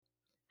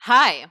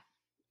Hi.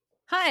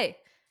 Hi.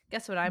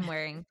 Guess what I'm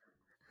wearing?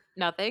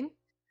 Nothing?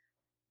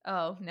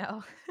 Oh,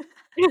 no.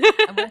 Ew,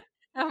 I'm wear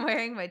I'm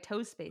wearing my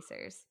toe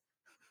spacers.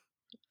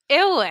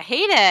 I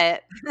hate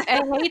it.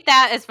 I hate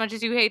that as much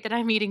as you hate that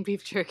I'm eating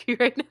beef jerky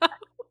right now.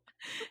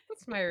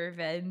 It's my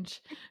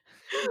revenge.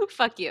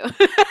 Fuck you. All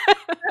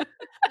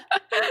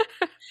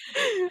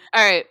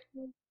right.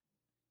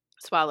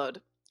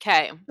 Swallowed.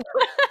 Okay.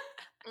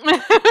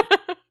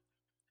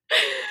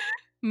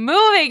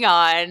 Moving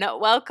on.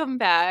 Welcome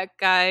back,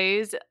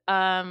 guys.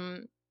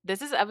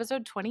 This is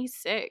episode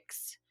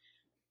 26,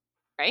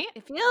 right?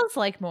 It feels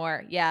like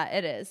more. Yeah,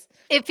 it is.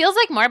 It feels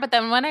like more, but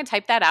then when I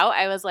typed that out,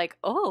 I was like,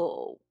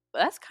 oh,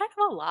 that's kind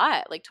of a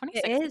lot. Like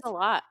It 26 is is. a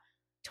lot.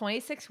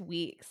 26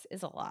 weeks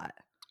is a lot.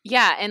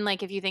 Yeah, and,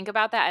 like, if you think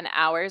about that in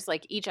hours,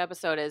 like, each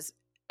episode is,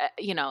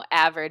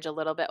 average a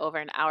little bit over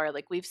an hour,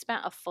 like, we've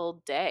spent a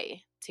full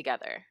day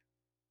together,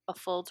 a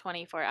full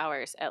 24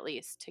 hours at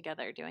least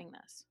together doing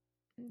this.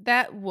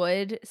 That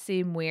would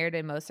seem weird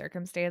in most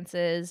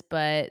circumstances,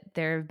 but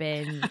there have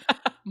been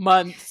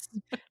Months.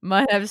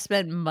 I've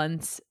spent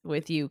months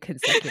with you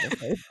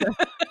consecutively.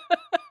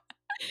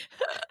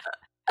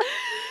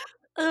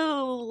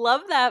 Oh,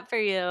 love that for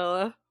you.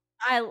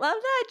 I love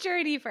that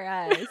journey for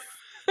us.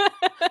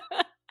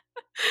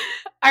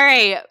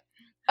 Alright.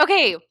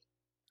 Okay,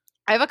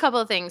 I have a couple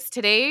of things.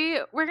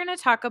 Today, we're gonna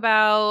talk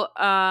about,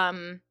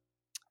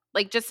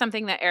 like, just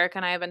something that Erica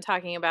and I have been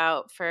talking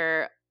about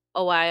for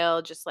a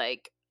while, just,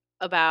 like,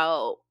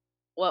 about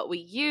what we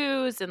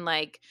use and,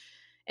 like,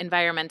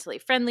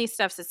 environmentally friendly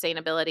stuff,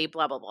 sustainability,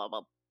 blah, blah, blah,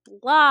 blah,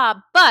 blah.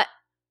 But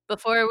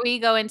before we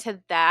go into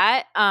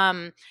that,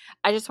 I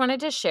just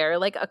wanted to share,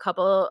 like, a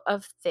couple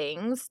of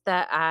things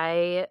that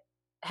I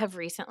have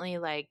recently,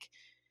 like,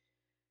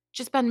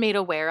 just been made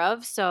aware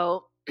of.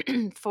 So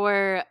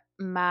for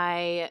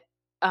my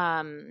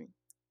um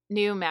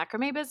new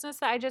macrame business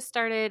that I just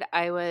started,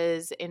 I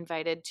was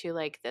invited to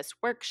like this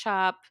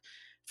workshop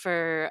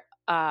for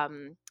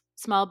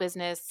small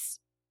business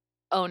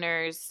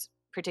owners,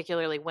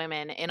 particularly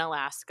women in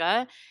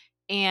Alaska.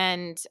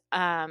 And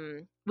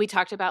we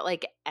talked about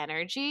like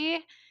energy.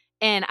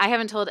 And I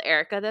haven't told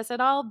Erica this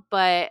at all,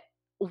 but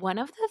one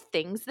of the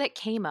things that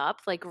came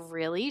up like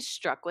really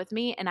struck with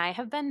me. And I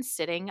have been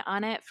sitting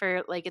on it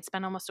for like, it's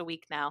been almost a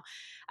week now.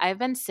 I've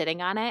been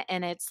sitting on it,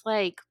 and it's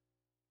like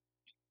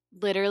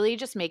literally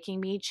just making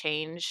me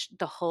change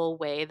the whole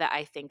way that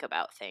I think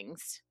about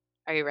things.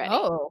 Are you ready?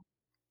 Oh.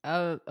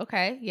 Oh,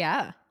 okay.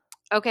 Yeah.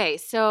 Okay,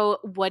 so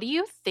what do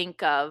you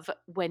think of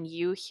when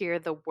you hear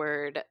the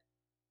word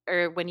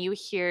or when you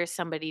hear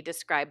somebody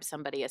describe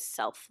somebody as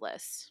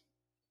selfless?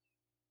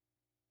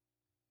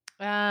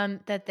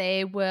 That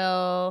they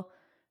will,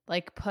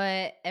 like,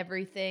 put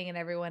everything and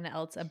everyone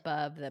else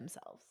above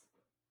themselves.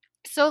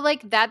 So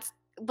like that's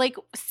like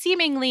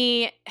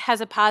seemingly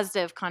has a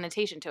positive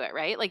connotation to it,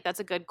 right? Like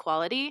that's a good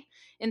quality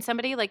in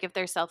somebody. Like if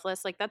they're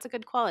selfless, like that's a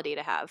good quality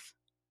to have.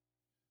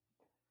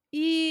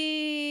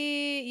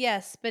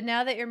 Yes, but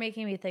now that you're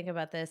making me think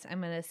about this,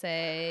 I'm gonna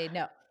say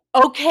no.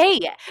 Okay,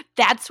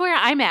 that's where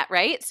I'm at,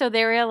 right? So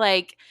they were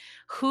like,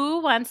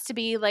 who wants to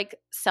be like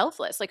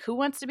selfless? Like, who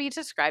wants to be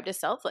described as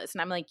selfless?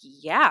 And I'm like,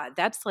 yeah,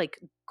 that's like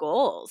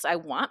goals. I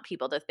want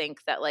people to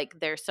think that like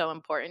they're so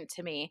important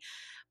to me.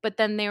 But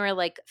then they were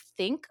like,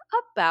 think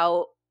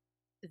about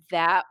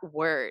that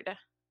word.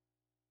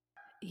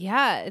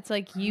 Yeah, it's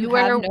like you You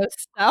have are no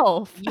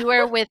self. you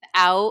are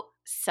without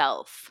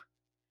self.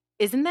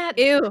 Isn't that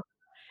Ew,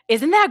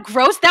 isn't that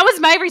gross? That was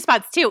my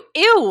response too.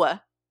 Ew.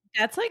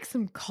 that's like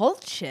some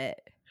cult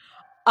shit.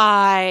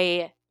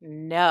 I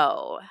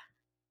know.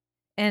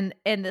 And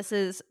this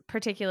is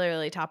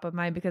particularly top of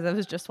mind because I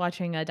was just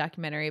watching a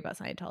documentary about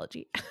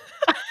Scientology.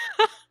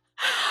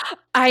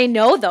 I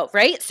know though,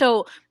 right?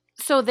 So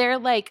they're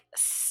like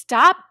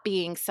stop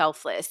being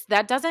selfless.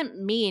 That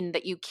doesn't mean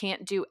that you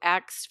can't do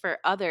acts for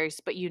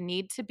others, but you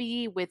need to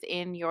be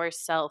within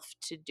yourself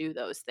to do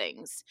those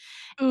things.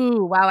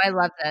 Ooh, wow, I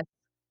love this.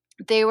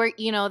 They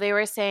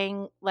were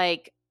saying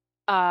like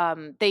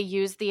they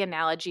use the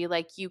analogy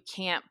like you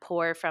can't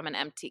pour from an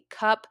empty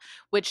cup,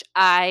 which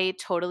I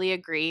totally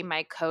agree.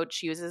 My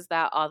coach uses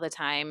that all the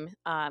time.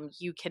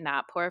 You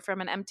cannot pour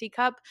from an empty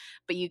cup,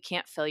 but you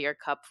can't fill your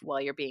cup while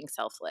you're being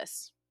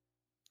selfless.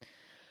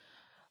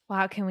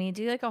 Wow, can we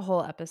do like a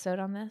whole episode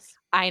on this?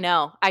 I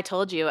know. I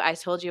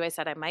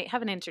said I might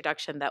have an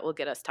introduction that will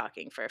get us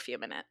talking for a few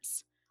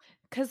minutes.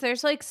 Because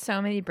there's like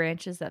so many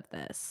branches of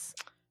this.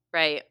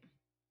 Right.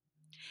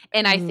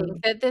 And I think Ooh.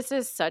 that this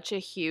is such a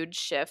huge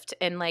shift.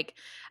 And like,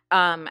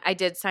 I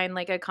did sign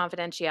like a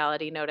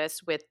confidentiality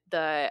notice with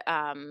the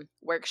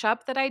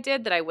workshop that I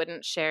did that I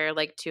wouldn't share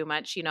like too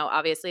much.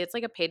 Obviously it's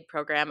like a paid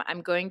program.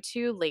 I'm going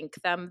to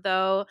link them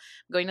though.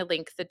 I'm going to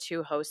link the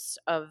two hosts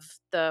of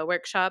the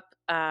workshop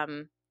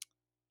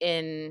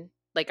in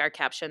like our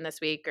caption this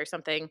week or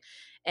something.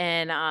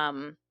 And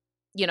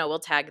we'll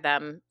tag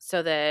them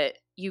so that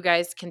you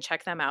guys can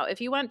check them out if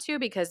you want to,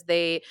 because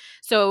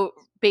so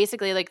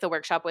basically like the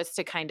workshop was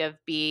to kind of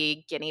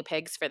be guinea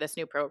pigs for this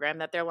new program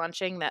that they're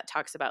launching that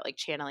talks about like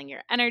channeling your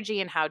energy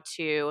and how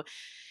to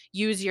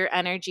use your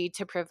energy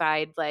to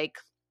provide like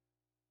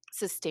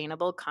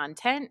sustainable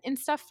content and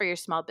stuff for your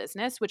small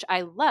business, which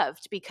I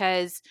loved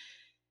because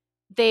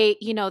they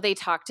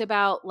talked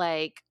about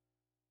like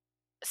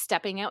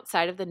stepping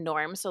outside of the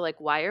norm. So like,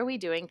 why are we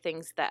doing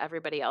things that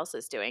everybody else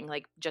is doing?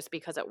 Like, just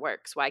because it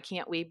works, why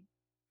can't we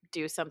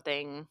do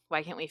something?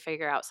 Why can't we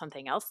figure out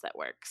something else that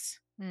works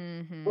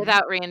Mm-hmm.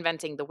 without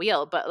reinventing the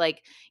wheel? But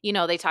like,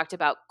 they talked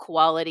about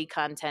quality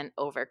content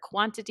over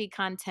quantity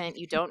content.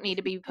 You don't need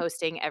to be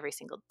posting every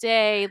single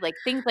day, like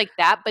things like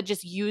that, but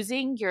just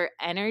using your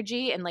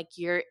energy and like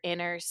your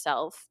inner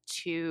self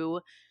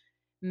to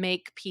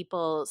make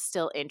people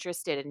still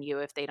interested in you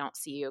if they don't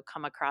see you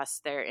come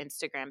across their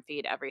Instagram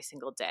feed every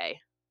single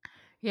day.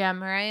 Yeah,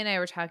 Mariah and I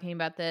were talking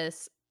about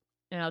this,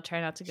 and I'll try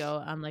not to go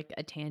on like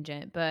a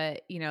tangent,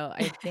 but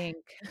I think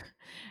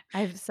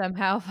I've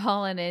somehow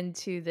fallen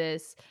into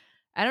this.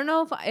 I don't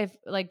know if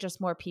like just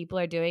more people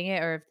are doing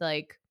it, or if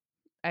like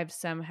I've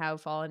somehow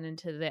fallen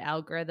into the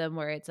algorithm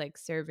where it's like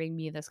serving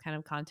me this kind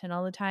of content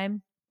all the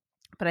time.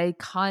 But I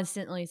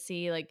constantly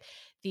see like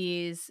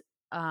these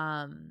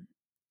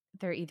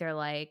they're either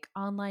like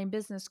online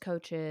business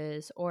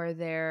coaches or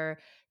they're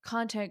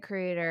content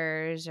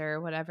creators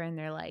or whatever. And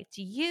they're like,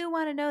 do you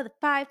want to know the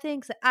 5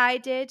 things that I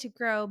did to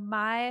grow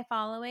my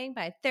following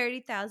by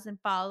 30,000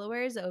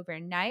 followers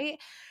overnight?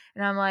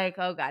 And I'm like,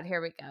 oh God,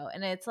 here we go.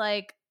 And it's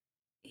like,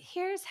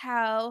 here's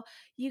how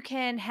you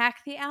can hack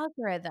the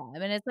algorithm.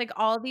 And it's like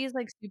all these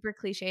like super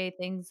cliche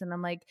things. And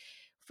I'm like,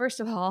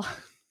 first of all,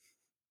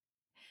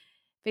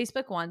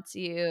 Facebook wants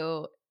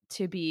you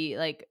to be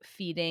like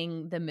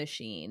feeding the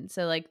machine.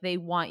 So like they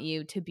want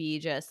you to be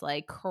just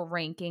like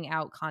cranking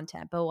out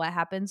content. But what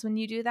happens when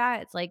you do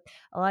that? It's like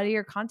a lot of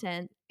your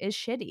content is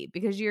shitty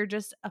because you're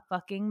just a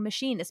fucking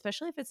machine,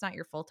 especially if it's not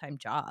your full-time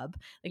job.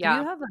 Like if you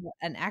Yeah. have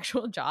an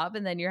actual job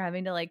and then you're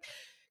having to like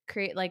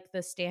create like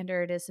the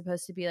standard is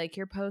supposed to be like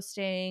you're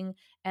posting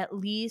at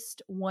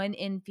least one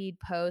in-feed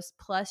post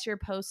plus you're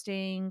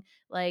posting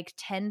like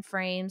 10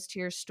 frames to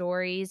your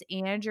stories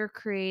and you're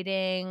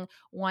creating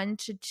 1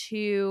 to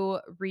 2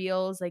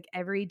 reels like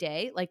every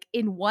day, like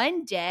in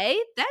one day,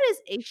 that is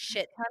a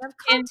shit ton of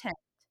And content.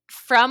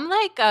 from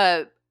like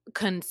a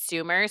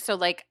consumer, so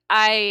like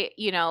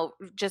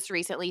just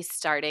recently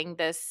starting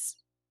this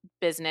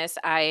business,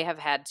 I have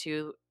had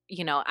to,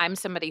 I'm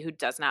somebody who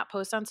does not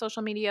post on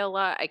social media a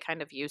lot. I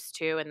kind of used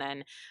to, and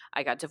then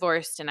I got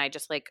divorced and I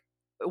just like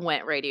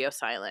went radio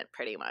silent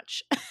pretty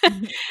much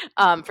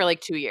for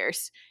like 2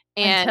 years.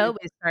 And Until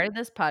we started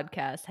this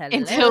podcast.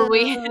 until Hello.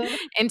 we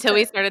until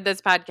we started this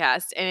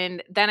podcast,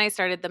 and then I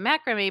started the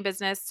macrame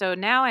business. So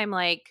now I'm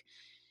like,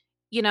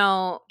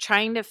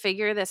 trying to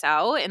figure this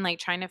out and like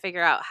trying to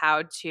figure out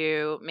how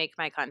to make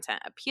my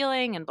content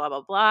appealing and blah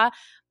blah blah.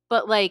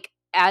 But like,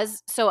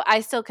 so I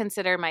still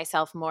consider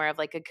myself more of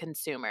like a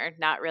consumer,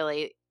 not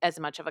really as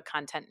much of a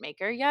content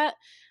maker yet.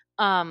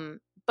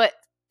 But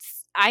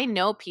I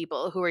know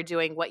people who are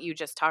doing what you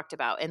just talked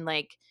about in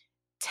like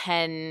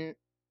 10,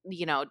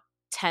 you know,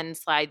 10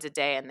 slides a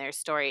day in their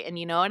story. And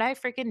you know what I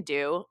freaking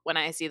do when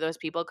I see those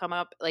people come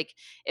up? Like,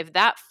 if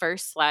that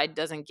first slide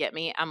doesn't get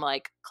me, I'm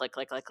like, click,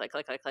 click, click, click,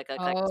 click, click, click, click,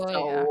 click.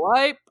 Oh, yeah.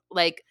 Swipe.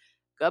 Like,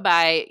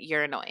 goodbye.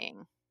 You're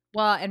annoying.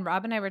 Well, and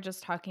Rob and I were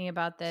just talking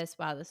about this.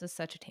 Wow, this is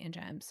such a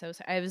tangent. I'm so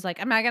sorry. I was like,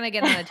 I'm not gonna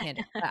get on a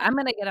tangent, but I'm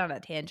gonna get on a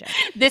tangent.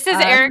 This is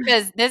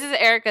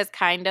Erica's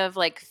kind of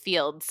like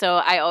field. So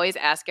I always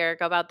ask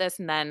Erica about this,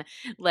 and then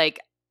like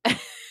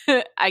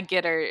I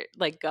get her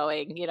like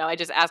going. I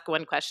just ask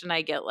one question,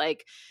 I get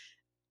like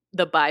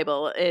the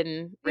Bible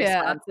in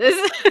Yeah.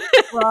 responses.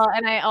 Well,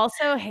 and I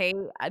also hate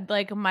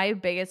like my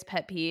biggest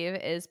pet peeve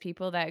is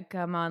people that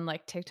come on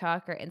like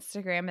TikTok or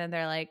Instagram and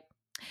they're like,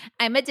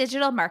 I'm a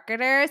digital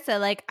marketer, so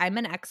like I'm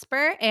an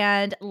expert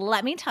and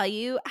let me tell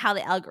you how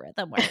the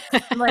algorithm works.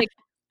 I'm like,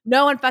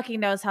 no one fucking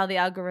knows how the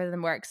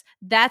algorithm works.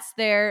 That's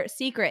their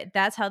secret.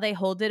 That's how they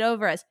hold it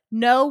over us.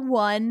 No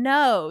one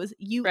knows.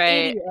 You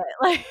Right. idiot.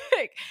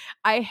 Like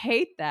I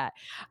hate that.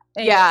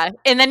 Yeah.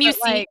 And then you But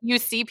see like you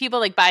see people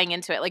like buying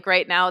into it. Like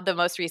right now, the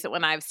most recent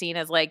one I've seen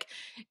is like,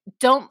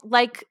 don't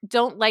like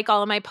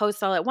all of my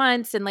posts all at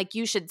once, and like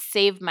you should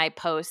save my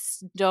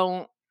posts.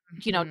 mhm.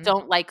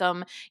 Don't like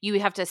them. You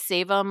have to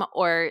save them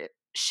or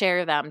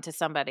share them to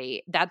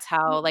somebody. That's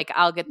how like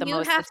I'll get the You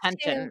most have to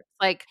attention.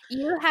 Like,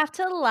 You have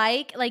to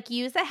like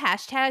use a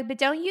hashtag, but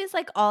don't use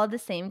like all the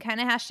same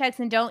kind of hashtags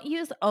and don't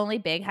use only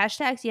big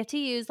hashtags. You have to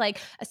use like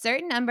a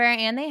certain number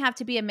and they have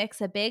to be a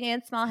mix of big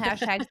and small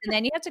hashtags. And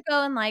then you have to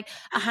go in like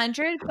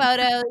 100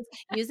 photos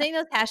using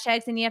those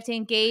hashtags and you have to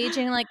engage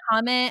and like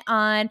comment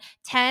on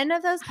 10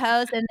 of those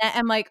posts. And then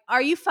I'm like,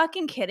 are you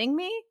fucking kidding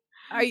me?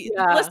 Are you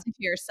yeah. listen to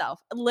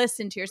yourself?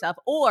 Listen to yourself.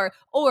 Or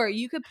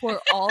you could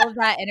pour all of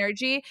that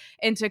energy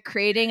into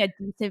creating a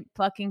decent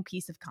fucking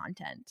piece of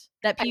content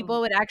that I people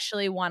would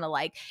actually want to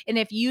like. And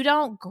if you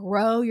don't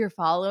grow your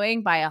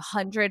following by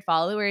 100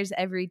 followers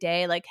every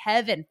day, like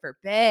heaven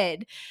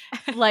forbid,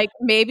 like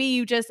maybe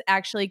you just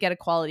actually get a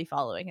quality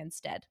following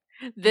instead.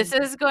 This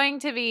And is going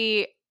to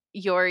be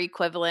your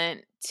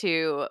equivalent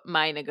to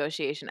my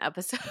negotiation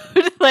episode,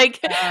 like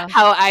Uh,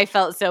 how I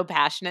felt so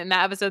passionate in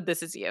that episode.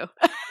 This is you.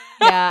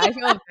 yeah, I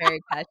feel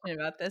very passionate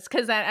about this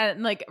because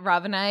like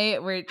Rob and I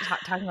were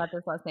talking about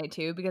this last night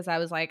too. Because I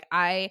was like,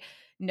 I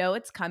know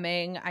it's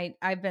coming.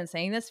 I've been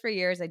saying this for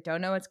years. I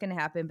don't know what's going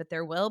to happen, but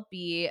there will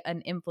be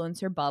an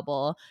influencer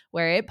bubble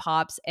where it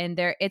pops, and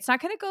it's not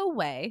going to go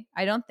away.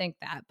 I don't think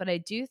that, but I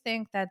do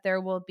think that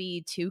there will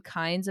be two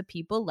kinds of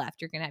people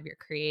left. You're going to have your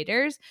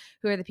creators,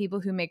 who are the people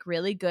who make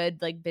really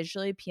good, like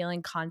visually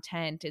appealing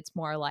content. It's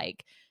more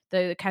like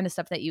the kind of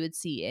stuff that you would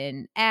see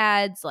in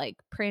ads, like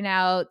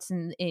printouts,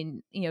 and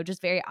in,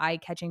 just very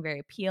eye-catching, very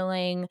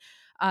appealing.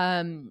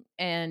 And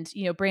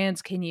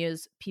brands can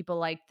use people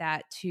like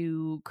that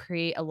to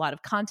create a lot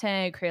of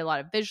content, create a lot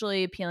of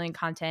visually appealing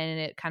content, and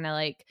it kind of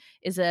like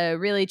is a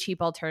really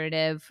cheap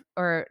alternative,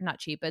 or not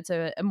cheap, it's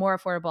a more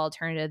affordable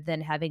alternative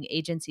than having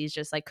agencies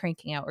just like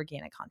cranking out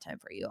organic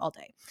content for you all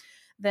day.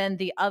 Then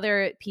the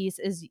other piece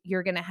is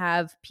you're going to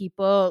have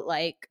people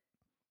like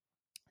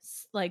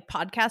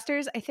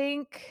podcasters, I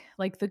think,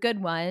 like the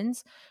good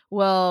ones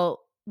will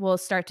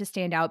start to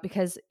stand out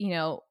because,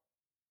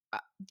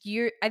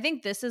 you're I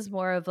think this is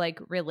more of like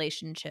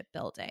relationship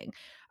building.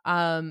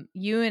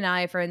 You and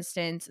I, for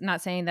instance,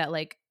 not saying that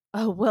like,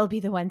 oh, we'll be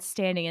the ones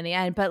standing in the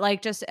end, but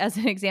like just as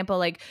an example,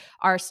 like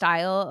our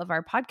style of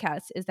our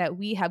podcast is that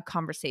we have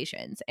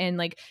conversations. And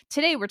like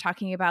today we're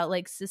talking about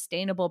like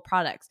sustainable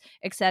products,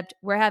 except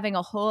we're having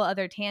a whole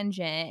other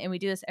tangent and we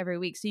do this every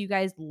week. So you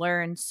guys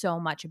learn so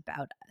much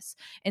about us.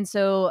 And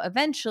so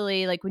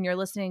eventually, like when you're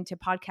listening to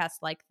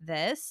podcasts like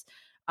this,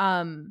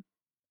 um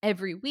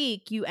every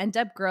week, you end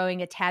up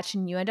growing attached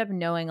and you end up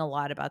knowing a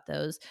lot about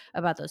those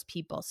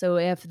people. So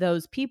if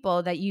those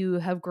people that you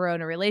have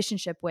grown a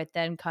relationship with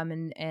then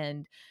come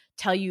and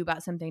tell you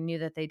about something new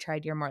that they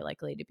tried, you're more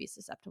likely to be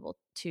susceptible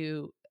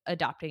to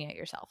adopting it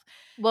yourself.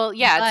 Well,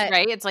 yeah, it's But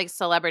right. It's like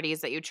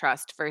celebrities that you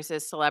trust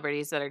versus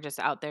celebrities that are just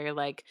out there.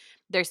 Like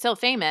they're still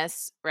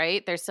famous,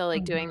 right? They're still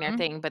like doing their Mhm.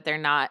 thing, but they're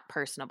not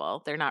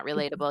personable. They're not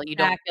relatable. You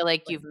don't feel like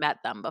Exactly. you've met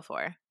them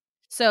before.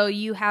 So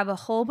you have a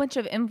whole bunch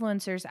of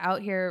influencers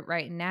out here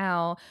right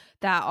now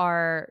that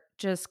are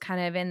just kind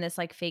of in this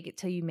like fake it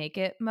till you make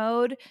it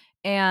mode.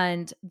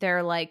 And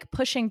they're like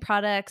pushing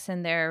products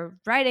and they're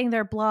writing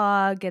their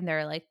blog and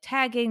they're like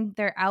tagging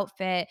their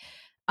outfit.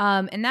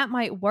 And that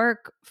might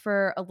work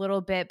for a little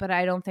bit, but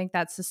I don't think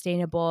that's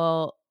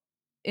sustainable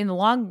in the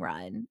long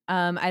run.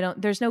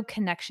 There's no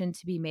connection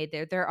to be made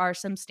there. There are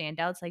some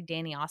standouts like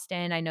Danny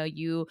Austin. I know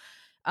you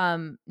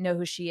know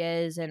who she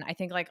is, and I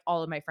think like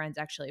all of my friends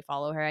actually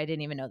follow her. I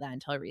didn't even know that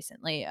until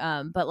recently.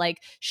 But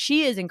like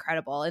she is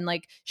incredible, and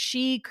like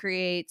she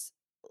creates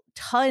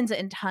tons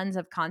and tons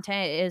of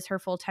content. It is her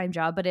full-time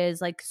job, but it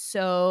is like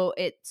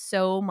it's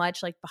so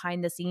much like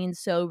behind the scenes,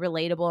 so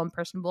relatable and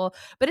personable.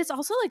 But it's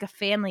also like a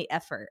family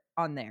effort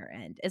on their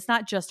end. It's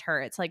not just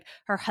her, it's like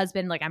her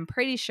husband. Like I'm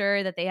pretty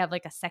sure that they have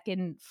like a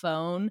second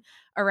phone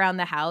around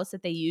the house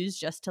that they use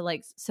just to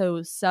like,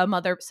 so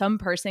some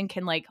person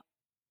can like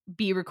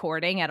be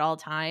recording at all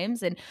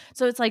times. And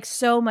so it's like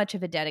so much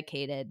of a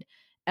dedicated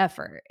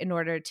effort in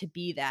order to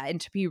be that and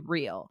to be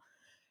real.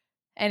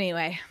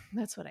 Anyway,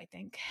 that's what I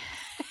think.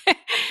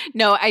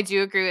 No, I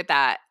do agree with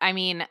that. I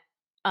mean,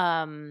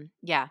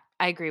 yeah,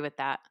 I agree with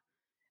that.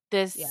 Yeah.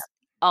 This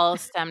all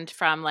stemmed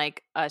from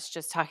like us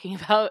just talking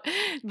about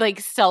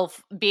like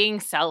being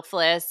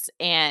selfless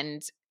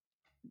and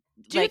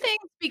Do you like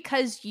think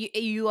because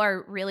you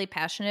are really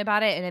passionate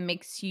about it and it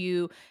makes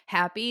you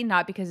happy,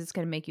 not because it's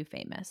going to make you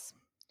famous?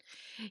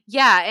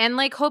 yeah, and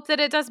like hope that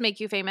it does make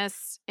you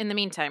famous in the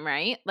meantime,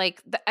 right?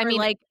 Like I Or mean,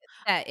 like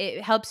that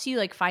it helps you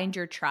like find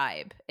your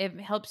tribe. It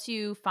helps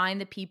you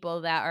find the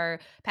people that are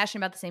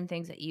passionate about the same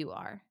things that you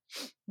are.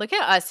 look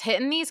at us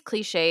hitting these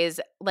cliches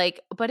like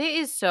but it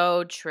is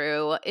so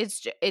true. It's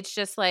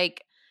just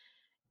like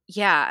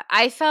yeah,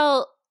 I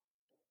felt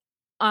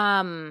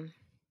um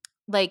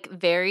like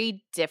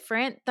very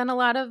different than a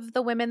lot of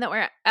the women that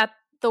were at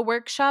the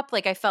workshop.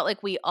 Like I felt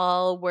like we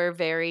all were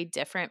very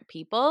different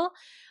people.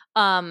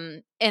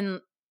 And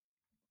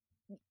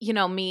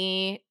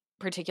me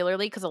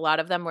particularly because a lot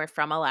of them were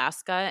from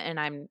Alaska and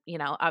I'm,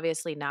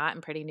 obviously not.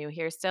 I'm pretty new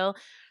here still.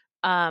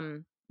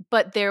 Um,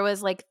 but there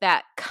was like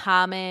that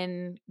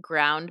common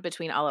ground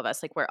between all of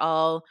us. Like we're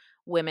all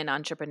women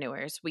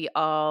entrepreneurs. We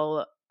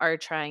all are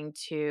trying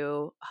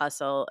to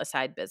hustle a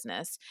side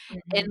business.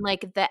 And Mhm.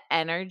 like the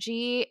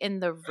energy in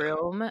the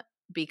room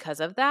because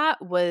of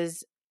that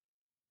was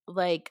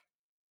like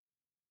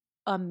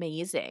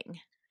amazing.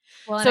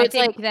 Well, and So I it's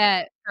like think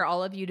that for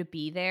all of you to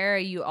be there,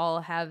 you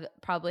all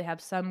probably have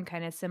some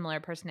kind of similar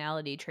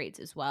personality traits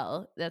as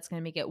well. That's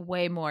gonna make it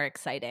way more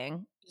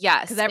exciting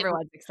because yes.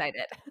 everyone's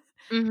excited.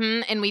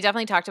 And we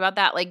definitely talked about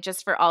that, like,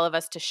 just for all of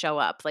us to show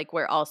up, like,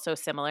 we're all so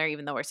similar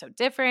even though we're so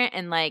different,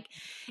 and, like,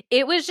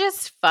 it was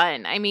just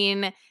fun. I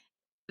mean,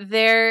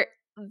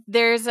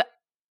 there's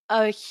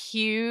a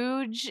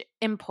huge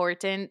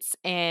importance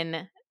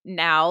in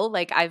now,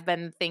 like, I've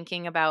been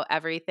thinking about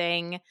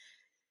everything,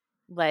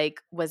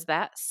 like, was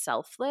that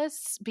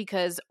selfless?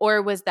 Because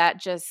or was that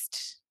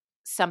just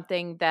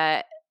something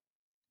that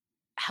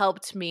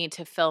helped me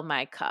to fill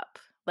my cup.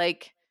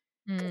 Like,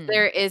 'cause Mm.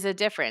 there is a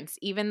difference,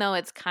 even though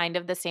it's kind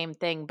of the same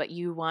thing, but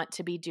you want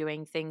to be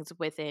doing things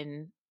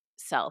within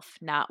self,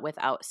 not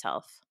without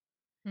self.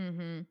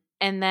 Mhm.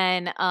 And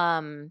then,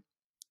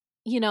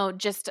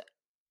 just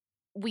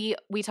we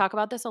talk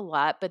about this a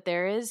lot, but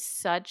there is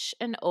such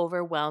an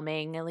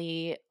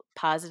overwhelmingly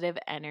positive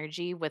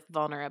energy with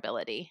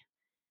vulnerability.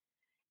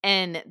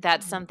 And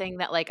that's Mhm. something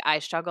that, like, I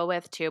struggle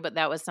with too, but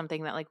that was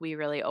something that, like, we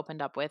really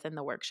opened up with in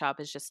the workshop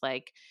is just,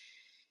 like,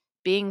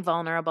 being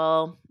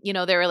vulnerable.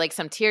 There were, like,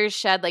 some tears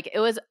shed, like, it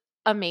was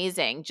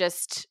amazing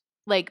just,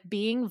 like,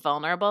 being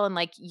vulnerable and,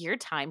 like, your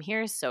time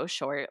here is so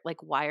short,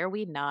 like, why are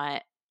we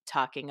not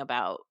talking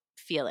about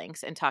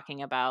feelings and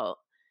talking about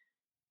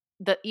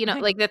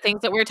like, the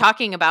things that we're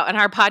talking about in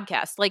our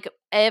podcast? Like,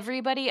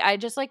 I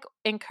just, like,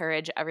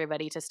 encourage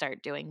everybody to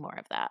start doing more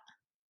of that.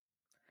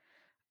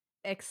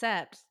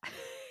 Except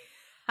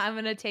I'm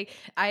gonna take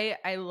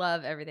I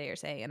love everything you're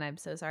saying, and I'm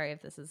so sorry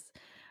if this is,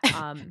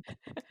 um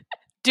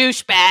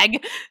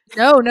Douchebag.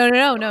 no, no,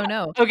 no, no, no,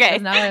 no. That's Okay.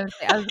 not what I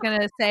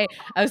was saying.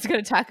 I was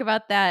gonna talk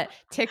about that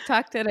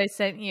TikTok that I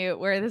sent you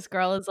where this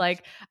girl is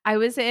like, "I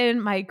was in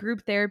my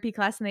group therapy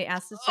class and they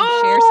asked us to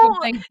share Oh,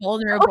 something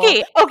vulnerable."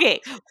 okay,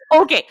 okay,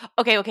 okay,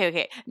 okay, okay,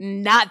 okay.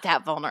 Not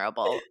that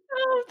vulnerable.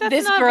 No, that's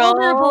This not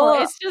vulnerable.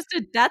 girl It's just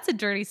that's a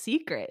dirty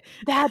secret.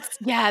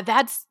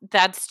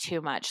 that's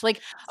too much.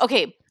 Like,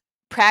 okay,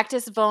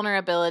 practice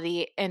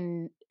vulnerability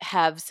and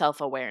have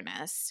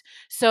self-awareness.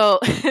 So,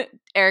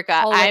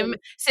 Erica, Always.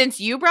 since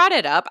you brought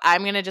it up,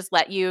 I'm gonna just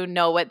let you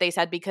know what they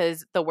said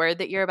because the word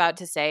that you're about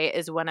to say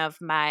is one of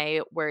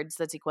my words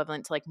that's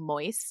equivalent to, like,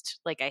 moist.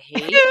 Like, I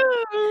hate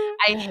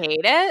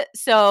it.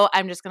 So,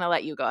 I'm just gonna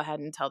let you go ahead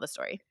and tell the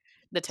story,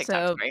 the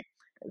TikTok So story.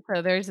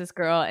 So there's this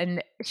girl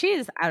and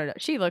she's I don't know,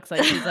 she looks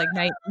like she's like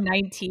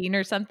 19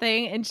 or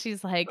something, and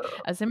she's like,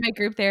 "I was in my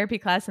group therapy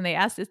class and they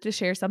asked us to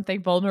share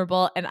something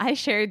vulnerable, and I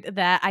shared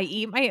that I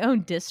eat my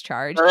own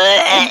discharge."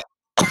 And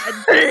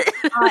and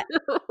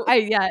I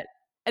yeah,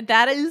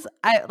 that is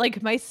I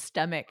like, my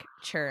stomach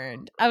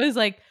churned. I was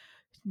like,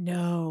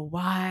 "No,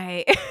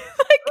 why?" Like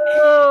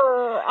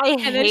Oh, I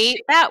and then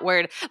hate that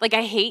word. Like,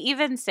 I hate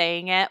even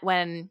saying it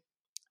when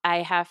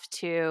I have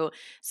to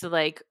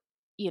like,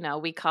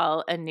 we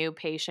call a new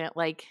patient,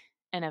 like,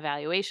 an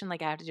evaluation,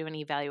 like, I have to do an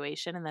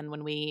evaluation, and then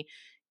when we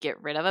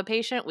get rid of a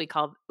patient,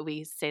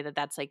 we say that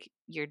that's, like,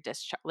 you're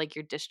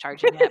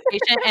discharging that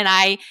patient, and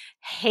I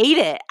hate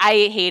it.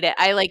 I hate it.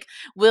 I, like,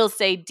 will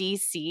say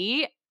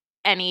DC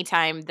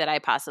anytime that I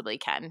possibly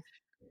can.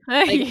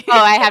 Like, "Oh,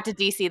 I have to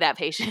DC that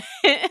patient."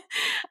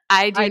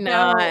 I do I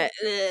not.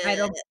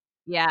 don't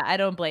yeah, I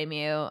don't blame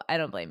you. I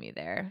don't blame you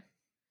there.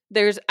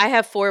 I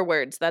have 4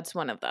 words, that's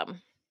one of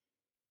them.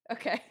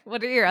 Okay.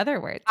 What are your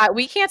other words?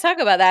 We can't talk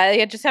about that,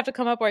 I just have to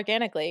come up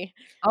organically.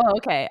 Oh,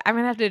 okay. I'm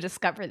gonna have to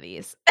discover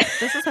these.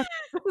 This is a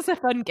this is a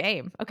fun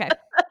game. Okay.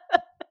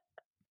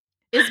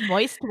 Is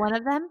moist one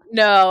of them?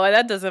 No,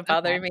 that doesn't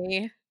bother Okay.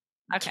 me.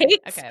 Okay.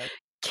 Cakes Okay.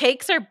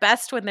 cakes are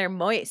best when they're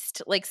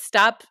moist, like,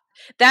 stop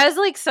that is,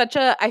 like, such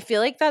a I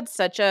feel like that's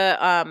such a,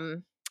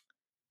 um,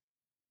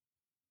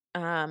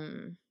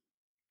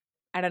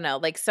 I don't know,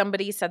 like,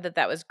 somebody said that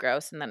that was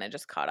gross, and then it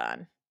just caught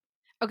on.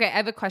 Okay, I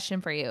have a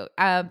question for you.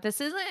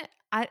 This isn't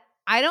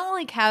I don't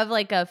like have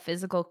like a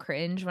physical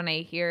cringe when I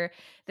hear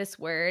this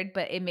word,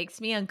 but it makes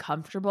me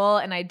uncomfortable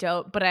and I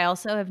don't but I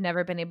also have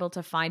never been able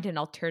to find an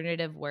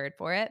alternative word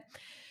for it.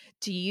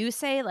 Do you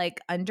say like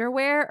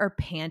underwear or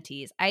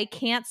panties? I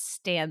can't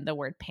stand the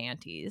word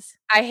panties.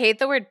 I hate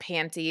the word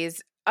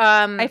panties.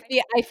 I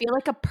feel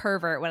like a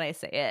pervert when I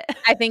say it.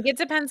 I think it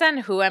depends on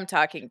who I'm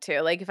talking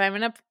to. Like, if I'm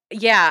in a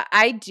yeah,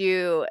 I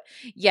do.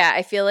 Yeah,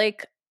 I feel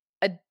like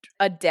a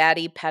a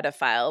daddy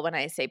pedophile when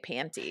I say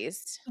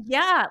panties.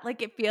 Yeah,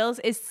 like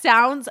it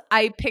sounds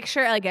I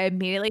picture like I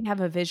immediately have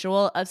a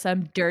visual of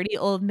some dirty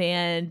old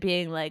man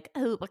being like,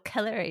 "Oh, what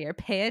color are your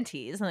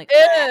panties?" I'm like,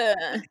 "Ah."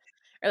 Ugh.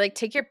 Or, like,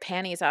 take your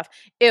panties off.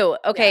 Ew,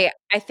 Yeah. okay,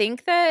 I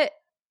think that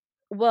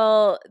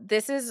well,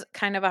 this is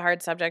kind of a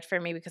hard subject for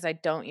me because I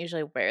don't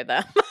usually wear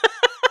them.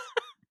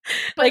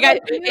 But Like,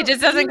 like it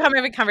just doesn't come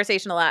up in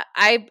conversation a lot.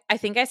 I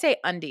think I say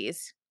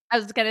undies. I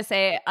was gonna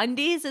say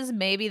undies is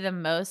maybe the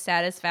most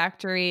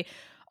satisfactory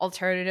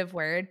alternative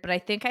word, but I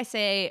think I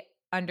say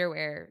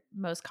underwear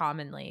most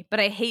commonly. But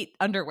I hate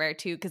underwear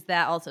too because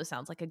that also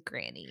sounds like a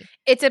granny.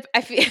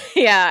 I feel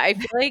yeah, I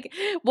feel like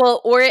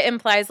well, or it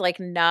implies, like,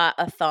 not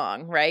a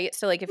thong, right?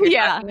 So, like, if you're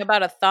Yeah. talking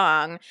about a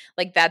thong,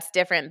 like, that's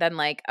different than,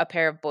 like, a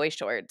pair of boy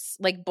shorts.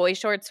 Like, boy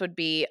shorts would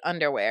be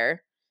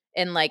underwear,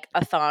 and, like,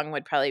 a thong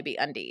would probably be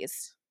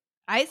undies.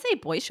 I say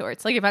boy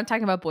shorts. Like if I'm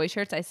talking about boy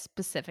shorts, I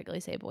specifically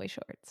say boy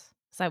shorts.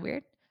 Is that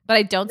weird? But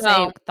I don't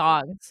say No.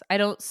 thongs. I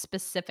don't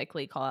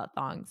specifically call out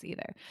thongs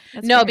either.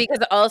 That's No, weird.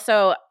 because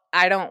also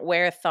I don't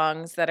wear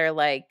thongs that are,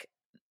 like,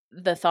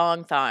 the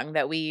thong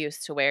that we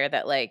used to wear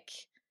that, like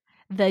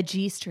The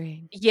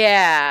G-string.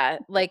 yeah,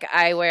 like,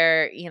 I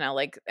wear,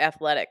 like,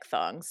 athletic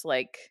thongs,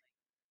 like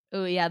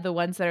Oh yeah, the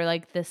ones that are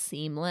like the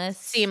seamless.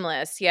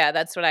 seamless, yeah,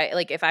 that's what I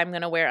like, if I'm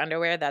gonna wear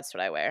underwear, that's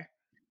what I wear.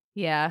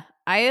 Yeah.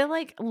 I,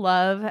 like,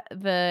 love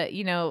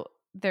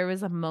there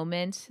was a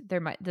moment,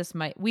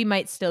 we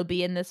might still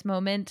be in this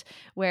moment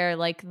where,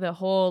 like, the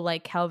whole,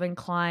 like, Calvin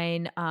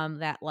Klein,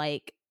 that,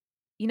 like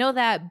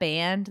that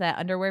band, that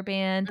underwear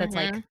band that's,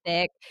 like, Mhm,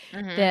 thick,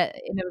 mhm, that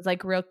and it was,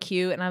 like, real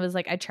cute, and I was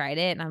like I tried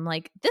it, and I'm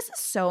like, "This is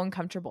so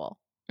uncomfortable."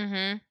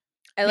 mhm.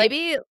 I like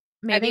Maybe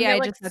I maybe think it I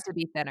just have looks to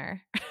be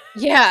thinner.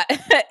 yeah,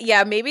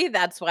 yeah, maybe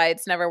that's why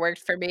it's never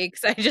worked for me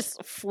because I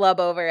just flub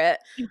over it.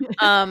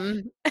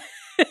 Um,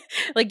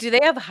 like, do they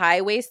have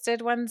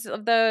high-waisted ones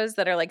of those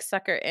that are like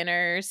sucker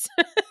inners?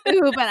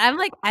 Ooh, but I'm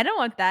like, I don't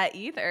want that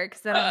either,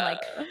 because then I'm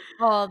like,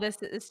 "Oh,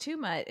 this is too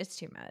much. It's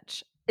too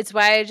much." It's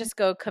why I just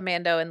go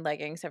commando in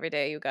leggings every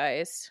day, you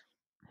guys.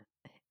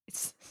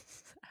 It's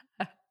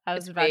I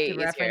was It's about way to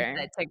reference easier.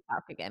 that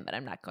TikTok again, but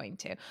I'm not going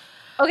to.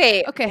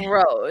 Okay, Okay.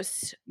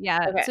 gross. Yeah,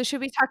 Okay. so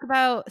should we talk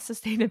about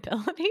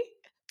sustainability?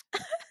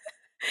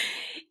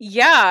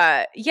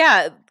 Yeah,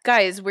 yeah,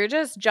 guys, we're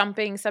just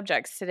jumping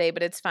subjects today,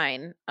 but it's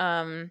fine.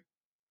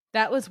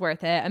 That was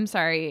worth it. I'm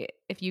sorry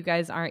if you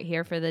guys aren't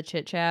here for the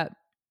chit chat.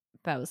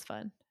 That was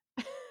fun.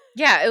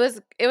 Yeah, it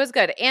was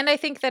good, and I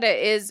think that it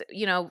is,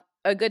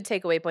 a good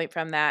takeaway point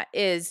from that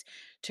is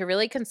to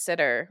really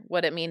consider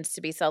what it means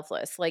to be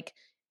selfless. Like,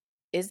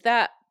 is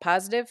that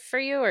positive for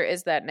you or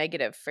is that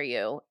negative for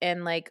you?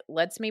 And, like,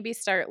 let's maybe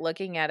start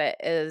looking at it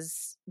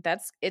as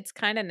it's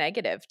kinda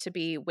negative to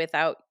be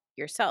without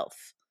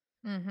yourself,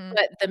 Mhm.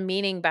 but the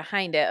meaning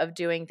behind it of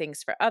doing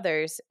things for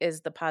others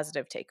is the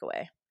positive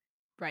takeaway.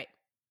 Right.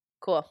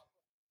 Cool.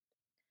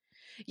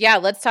 Yeah,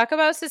 let's talk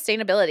about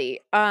sustainability.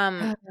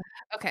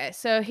 Okay,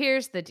 so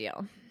here's the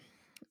deal.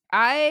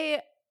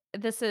 I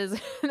this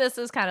is this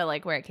is kinda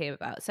like where it came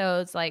about.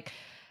 So it's like,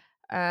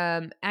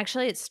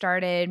 actually it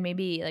started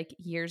maybe, like,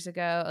 years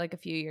ago, like, a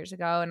few years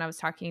ago, and I was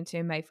talking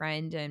to my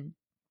friend, and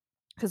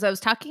because I was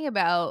talking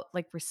about,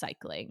 like,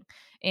 recycling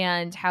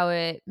and how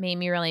it made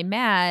me really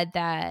mad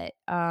that,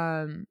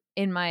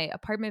 in my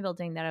apartment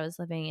building that I was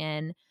living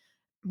in,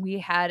 we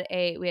had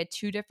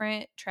 2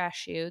 different trash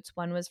chutes.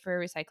 One was for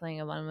recycling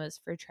and one was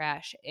for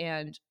trash,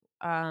 and,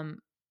 um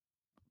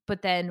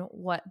but then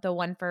what the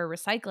one for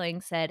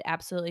recycling said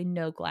absolutely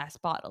no glass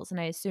bottles, and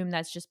I assume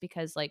that's just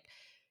because, like,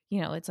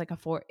 it's like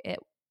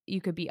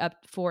you could be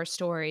up 4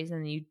 stories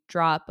and you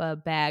drop a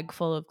bag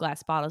full of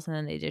glass bottles and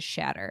then they just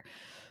shatter.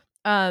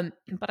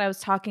 But I was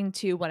talking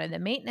to one of the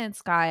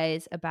maintenance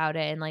guys about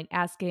it and, like,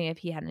 asking if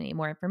he had any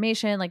more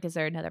information, like, is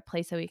there another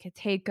place that we could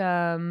take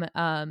them?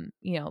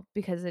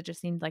 Because it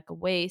just seemed like a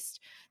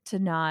waste to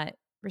not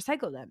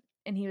recycle them.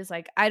 And he was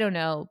like, "I don't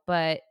know,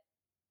 but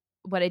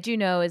what I do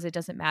know is it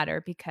doesn't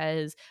matter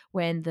because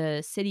when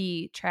the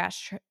city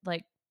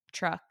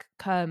truck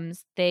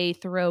comes, they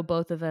throw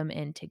both of them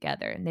in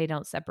together and they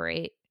don't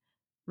separate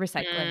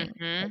recycling and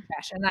Mhm,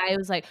 trash." And I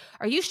was like,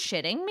 "Are you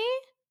shitting me?"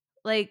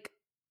 Like,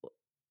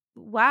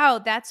 wow,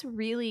 that's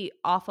really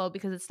awful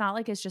because it's not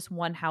like it's just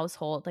one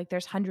household. Like,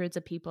 there's hundreds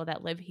of people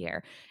that live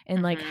here,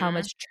 and, like, how mhm,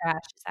 much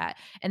trash is that?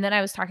 And then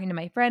I was talking to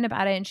my friend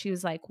about it, and she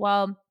was like,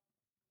 "Well,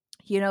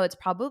 it's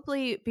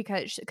probably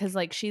because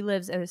like, she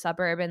lives in a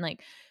suburb and,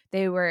 like,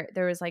 there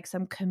was, like,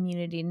 some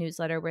community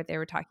newsletter where they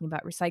were talking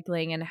about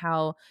recycling and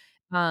how,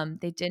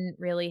 they didn't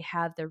really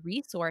have the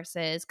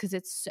resources because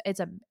it's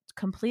a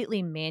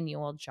completely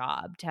manual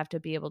job to have to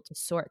be able to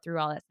sort through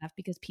all that stuff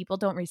because people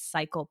don't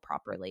recycle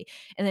properly.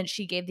 And then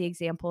she gave the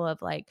example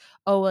of, like,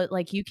 "Oh, well,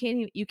 like, you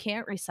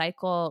can't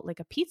recycle, like,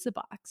 a pizza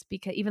box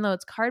because even though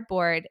it's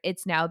cardboard,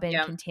 it's now been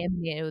yep,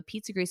 contaminated with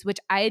pizza grease," which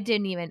I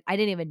didn't even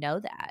know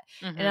that.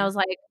 And I mhm, was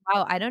like,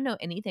 wow, I don't know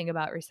anything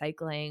about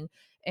recycling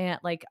and,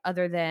 like,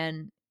 other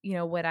than,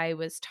 what I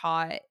was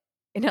taught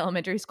in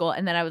elementary school.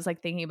 And then I was,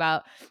 like, thinking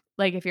about,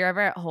 like, if you're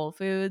ever at Whole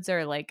Foods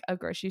or, like, a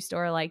grocery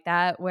store like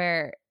that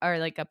where or,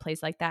 like, a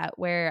place like that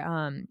where,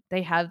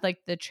 they have, like,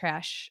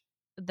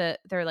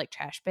 they're, like,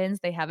 trash bins,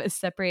 they have it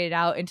separated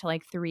out into,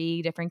 like,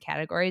 3 different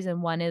categories,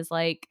 and one is,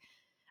 like,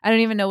 I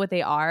don't even know what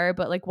they are,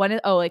 but, like,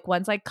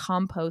 one's, like,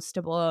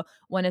 compostable,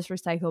 one is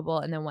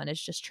recyclable, and then one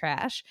is just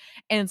trash.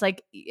 And it's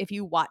like, if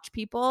you watch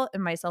people,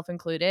 and myself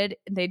included,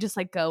 they just,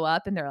 like, go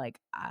up and they're like,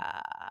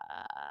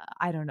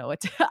 I don't know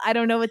what to I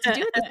don't know what to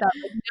do with this stuff."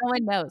 Like, no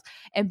one knows.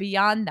 And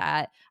beyond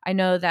that, I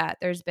know that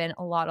there's been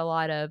a lot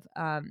of,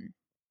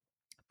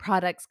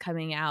 products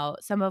coming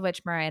out, some of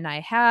which Mariah and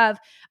I have,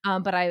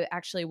 but I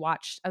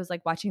was,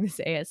 like, watching this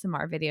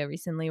ASMR video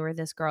recently where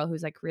this girl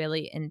who's, like,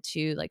 really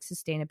into, like,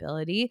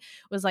 sustainability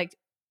was, like,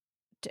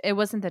 it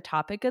wasn't the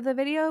topic of the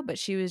video, but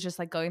she was just,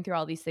 like, going through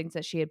all these things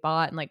that she had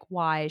bought and, like,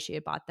 why she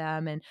had bought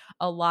them, and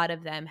a lot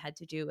of them had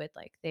to do with,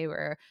 like, they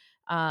were,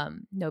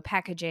 no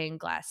packaging,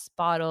 glass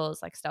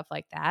bottles, like, stuff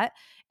like that.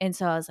 And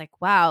so I was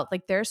like, "Wow,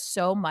 like, there's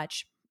so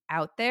much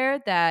out there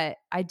that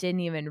I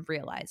didn't even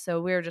realize."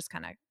 So we were just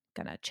kinda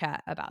gonna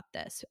chat about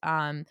this,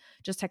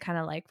 just to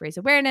kinda, like, raise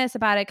awareness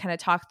about it, kinda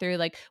talk through,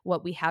 like,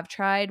 what we have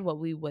tried, what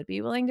we would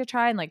be willing to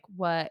try, and, like,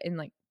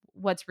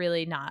 what's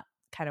really not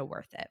kinda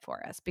worth it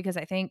for us. Because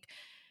I think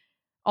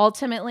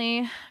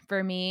ultimately,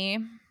 for me,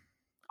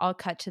 I'll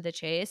cut to the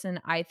chase,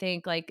 and I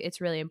think, like,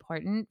 it's really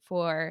important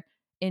for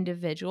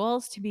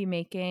individuals to be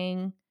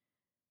making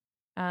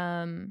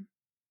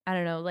I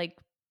don't know, like,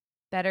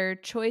 better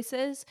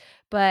choices,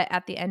 but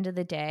at the end of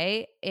the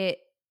day,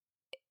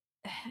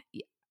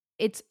 y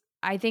it's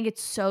I think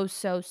it's so,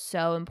 so,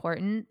 so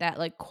important that,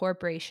 like,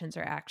 corporations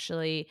are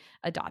actually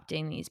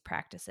adopting these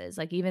practices,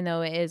 like, even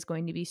though it is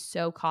going to be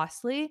so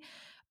costly,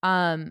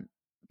 um,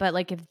 but,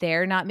 like, if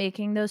they're not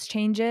making those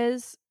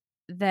changes,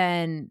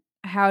 then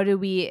how do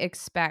we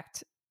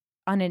expect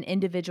on an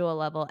individual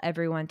level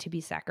everyone to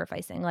be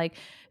sacrificing?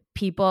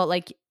 People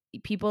like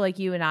people like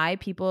you and I,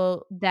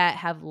 people that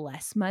have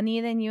less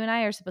money than you and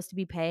I are supposed to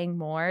be paying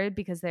more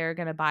because they're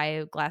gonna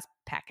buy glass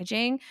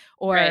packaging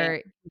Right.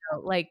 or,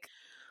 like.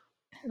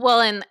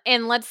 Well,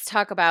 and let's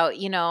talk about,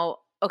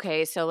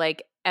 okay, so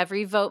like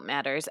every vote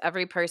matters,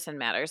 every person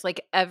matters,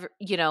 like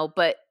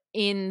but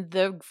in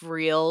the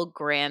real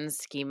grand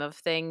scheme of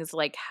things,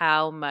 like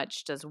how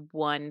much does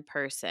one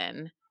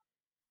person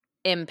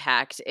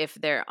impact if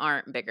there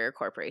aren't bigger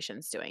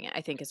corporations doing it?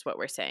 I think is what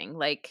we're saying.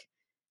 Like,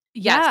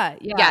 yes, Yeah,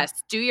 yeah. yes,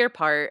 do your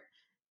part,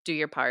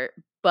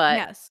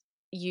 but Yes.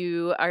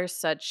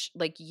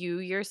 you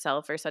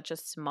yourself are such a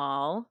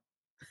small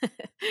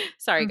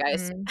sorry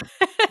guys. Mhm.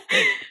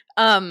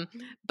 um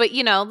but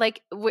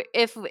like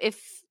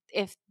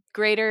if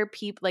greater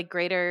people, like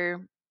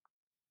greater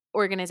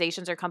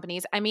organizations or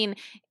companies, I mean,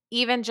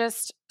 even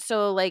just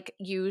so, like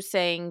you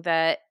saying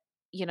that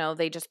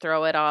they just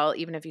throw it all,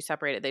 even if you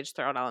separate it, they just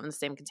throw it all in the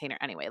same container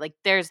anyway. Like,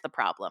 there's the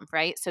problem,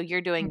 right? So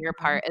you're doing your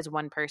Mhm. part as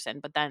one person,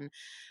 but then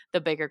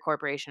the bigger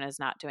corporation is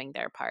not doing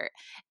their part.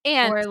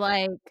 And Or,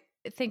 like,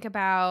 think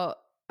about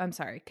I'm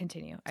sorry,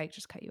 continue. I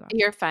just cut you off.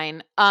 you're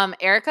fine.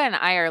 Erica and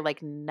I are,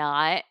 like,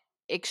 not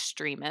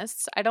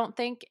extremists, I don't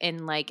think,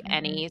 in, like, Mhm,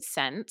 any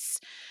sense.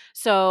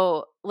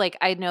 So, like,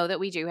 I know that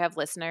we do have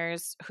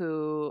listeners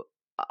who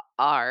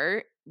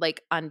are,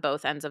 like, on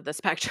both ends of the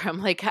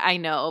spectrum. Like, I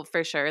know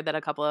for sure that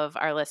a couple of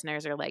our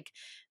listeners are, like,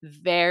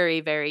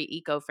 very, very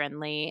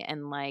eco-friendly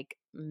and, like,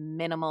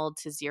 minimal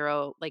to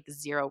zero, like,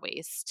 zero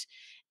waste.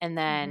 And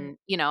mhm, then,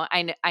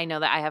 I know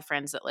that I have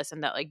friends that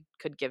listen that, like,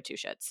 could give 2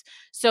 shits.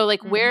 So,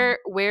 like, mhm,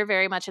 we're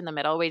very much in the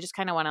middle. We just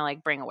kinda wanna,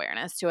 like, bring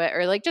awareness to it,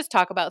 or, like, just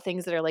talk about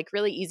things that are, like,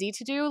 really easy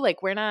to do.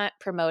 Like, we're not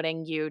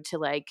promoting you to,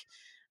 like,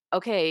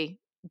 okay,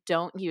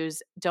 don't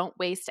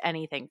waste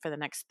anything for the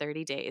next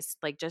 30 days.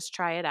 Like, just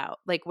try it out.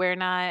 Like, we're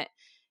not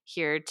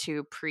here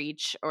to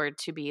preach or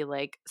to be,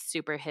 like,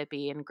 super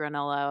hippie and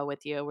granola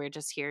with you. We're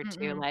just here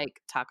to, mm-mm,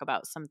 like, talk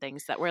about some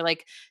things that were,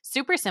 like,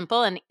 super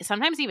simple and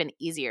sometimes even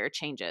easier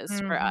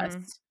changes for us.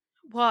 mhm.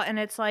 Well, and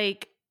it's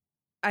like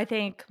I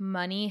think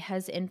money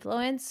has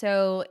influence.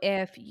 So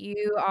if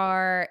you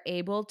are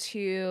able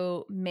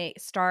to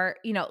start,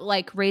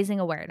 like raising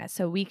awareness.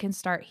 So we can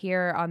start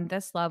here on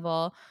this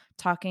level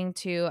talking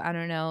to, I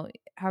don't know,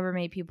 however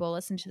many people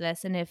listen to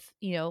this. And if,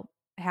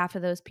 half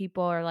of those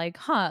people are like,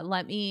 huh,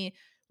 let me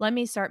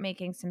start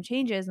making some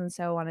changes and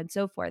so on and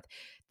so forth,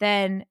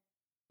 then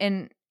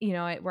and,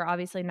 we're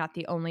obviously not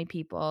the only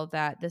people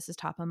that this is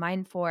top of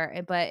mind for,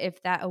 but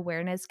if that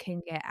awareness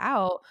can get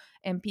out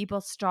and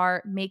people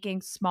start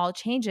making small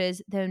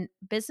changes, then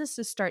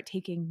businesses start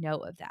taking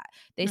note of that.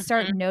 They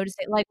start Mhm,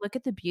 noticing, like, look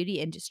at the beauty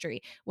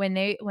industry.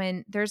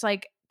 When there's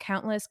like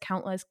countless,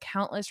 countless,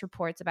 countless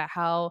reports about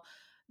how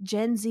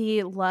Gen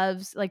Z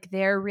loves, like,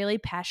 they're really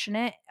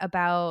passionate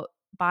about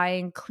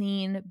buying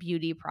clean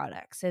beauty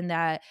products and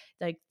that,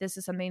 like, this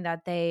is something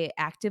that they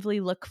actively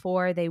look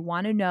for. They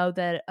want to know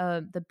that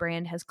the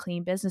brand has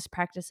clean business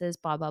practices,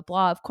 blah blah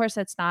blah. Of course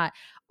that's not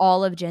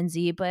all of Gen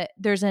Z, but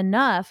there's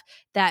enough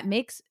that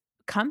makes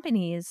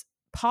companies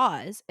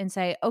pause and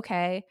say,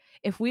 okay,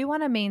 if we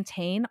want to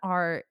maintain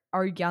our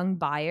young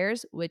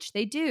buyers, which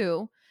they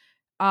do,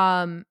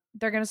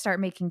 they're going to start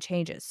making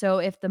changes. So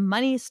if the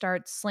money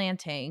starts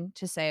slanting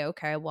to say,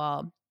 okay,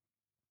 well,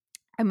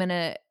 I'm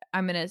gonna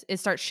it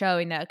starts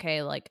showing that,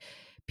 okay, like,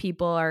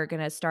 people are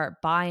gonna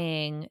start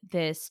buying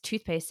this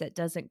toothpaste that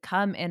doesn't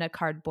come in a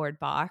cardboard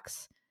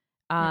box,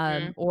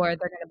 mhm, or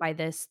they're gonna buy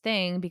this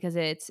thing because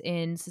it's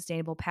in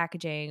sustainable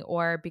packaging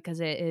or because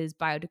it is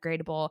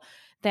biodegradable,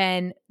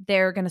 then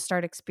they're gonna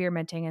start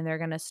experimenting and they're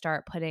gonna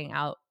start putting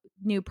out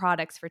new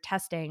products for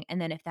testing,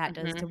 and then if that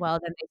does mhm. well,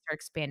 then they start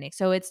expanding.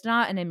 So it's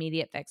not an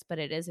immediate fix, but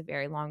it is a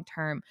very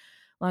long-term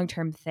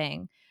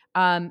thing.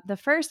 The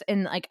first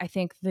and, like, I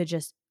think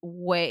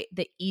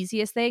the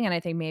easiest thing, and I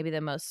think maybe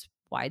the most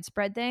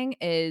widespread thing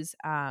is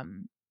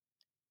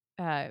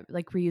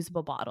like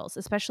reusable bottles,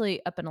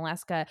 especially up in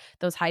Alaska.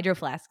 Those hydro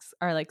flasks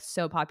are like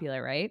so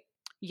popular, right?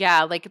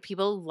 Yeah, like,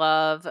 people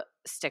love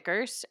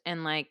stickers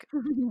and, like,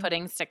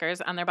 putting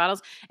stickers on their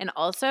bottles, and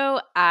also,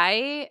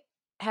 I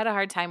had a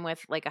hard time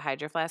with, like, a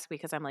Hydro Flask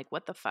because I'm like,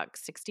 "What the fuck?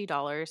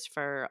 $60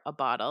 for a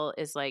bottle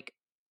is, like,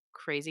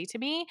 crazy to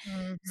me."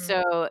 Mhm.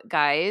 So,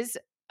 guys,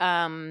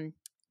 um,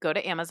 go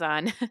to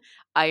Amazon.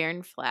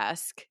 Iron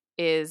Flask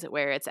is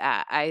where it's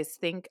at. I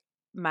think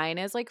mine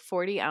is, like,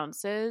 40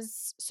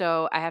 ounces,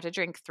 so I have to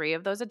drink 3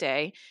 of those a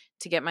day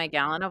to get my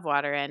gallon of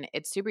water in.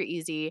 It's super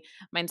easy.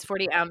 Mine's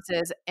 40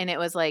 ounces, and it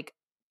was, like,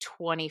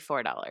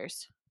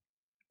 $24.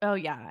 Oh,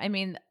 yeah. I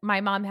mean,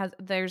 my mom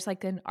there's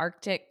like an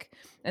Arctic,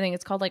 I think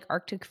it's called like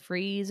Arctic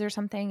Freeze or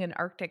something, an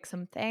Arctic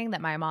something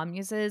that my mom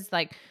uses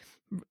like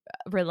r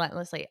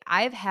relentlessly.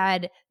 I've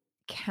had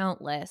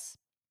countless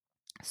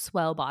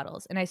Swell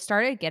bottles, and I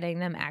started getting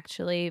them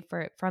actually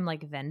from,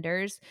 like,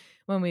 vendors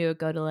when we would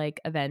go to, like,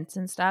 events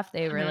and stuff.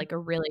 They were, Mhm. like, a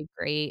really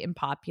great and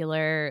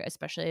popular,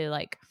 especially,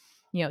 like,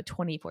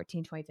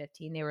 2014,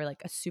 2015. They were,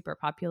 like, a super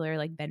popular,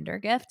 like, vendor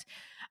gift.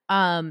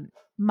 Um,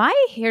 my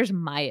Here's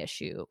my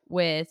issue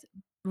with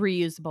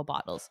reusable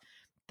bottles.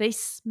 They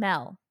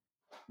smell.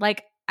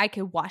 Like, I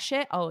could wash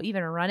it, I'll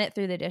even run it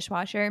through the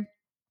dishwasher,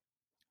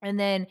 and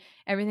then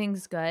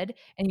everything's good,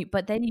 and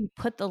but then you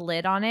put the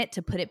lid on it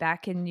to put it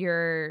back in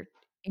your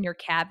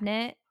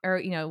cabinet or,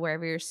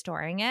 wherever you're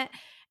storing it,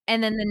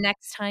 and then the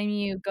next time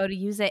you go to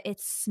use it, it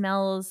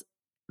smells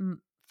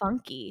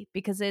funky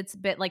because it's a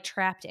bit like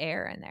trapped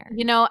air in there.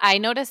 I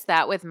noticed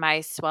that with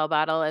my Swell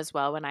bottle as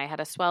well when I had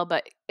a Swell,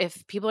 but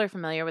if people are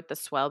familiar with the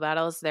Swell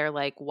bottles, they're,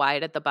 like,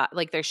 wide at the bottom,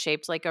 like, they're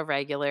shaped like a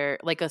regular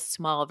like, a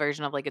small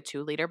version of, like, a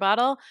 2-liter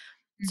bottle.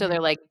 So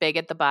they're, Mhm. like, big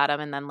at the bottom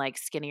and then, like,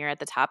 skinnier at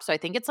the top. So I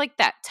think it's, like,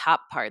 that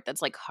top part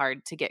that's, like,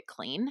 hard to get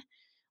clean.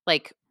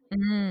 Like,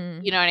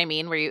 you Mm. know what I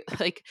mean? Where you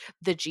like,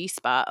 the G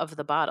spot of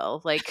the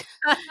bottle, like,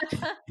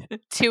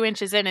 2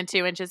 inches in and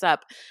 2 inches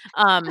up.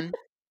 Um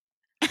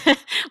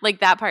like,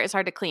 that part is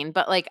hard to clean,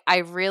 but, like,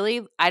 I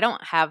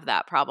don't have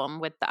that problem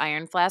with the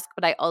Iron Flask,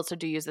 but I also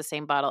do use the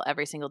same bottle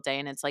every single day,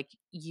 and it's, like,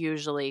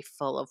 usually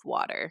full of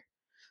water.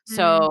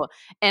 Mm. So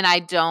and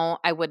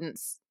I wouldn't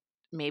s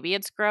maybe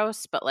it's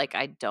gross, but, like,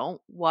 I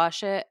don't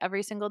wash it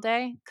every single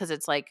day because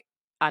it's, like,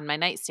 on my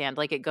nightstand,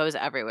 like, it goes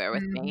everywhere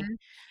with me. Mhm.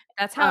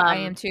 That's how I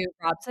Um am too.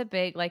 Rob's a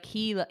big like,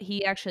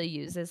 he actually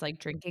uses, like,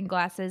 drinking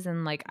glasses,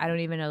 and, like, I don't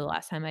even know the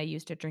last time I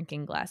used a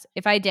drinking glass.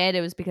 If I did,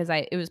 it was because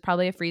I it was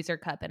probably a freezer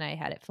cup and I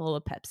had it full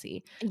of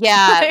Pepsi.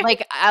 Yeah,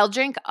 like, I'll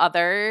drink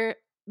other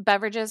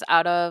beverages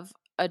out of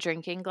a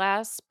drinking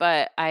glass,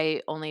 but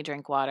I only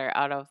drink water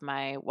out of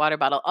my water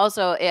bottle.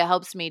 Also, it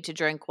helps me to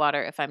drink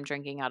water if I'm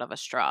drinking out of a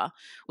straw,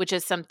 which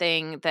is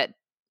something that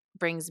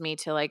brings me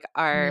to, like,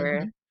 our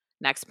Mhm.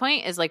 next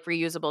point is, like,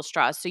 reusable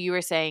straws. So you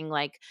were saying,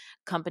 like,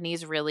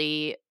 companies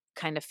really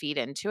kind of feed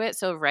into it.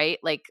 So, right,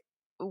 like,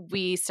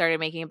 we started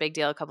making a big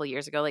deal a couple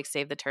years ago, like,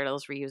 Save the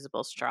Turtles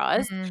reusable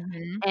straws.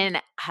 Mhm.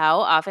 And how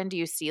often do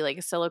you see,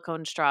 like,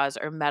 silicone straws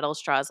or metal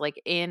straws,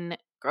 like, in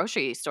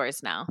grocery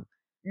stores now?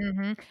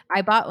 Mhm.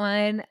 I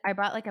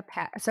bought, like, a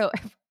pack so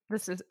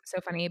this is so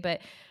funny,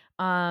 but,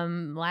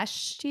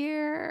 last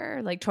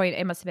year, like, 20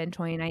 it must have been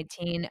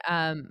 2019,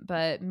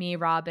 but me,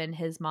 Rob, and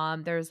his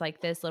mom, there was, like,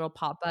 this little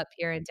pop-up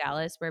here in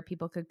Dallas where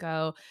people could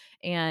go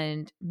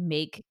and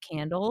make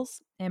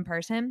candles in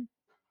person.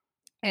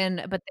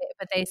 And but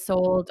they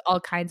sold all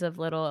kinds of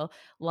little,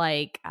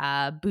 like,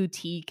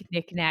 boutique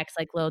knickknacks,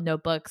 like little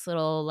notebooks,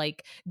 little,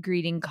 like,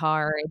 greeting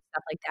card and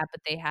stuff like that,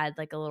 but they had,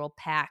 like, a little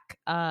pack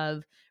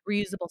of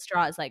reusable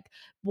straws, like,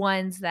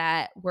 ones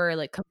that were,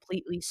 like,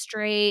 completely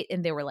straight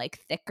and they were, like,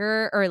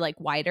 thicker or, like,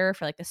 wider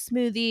for, like, a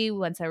smoothie,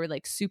 ones that were,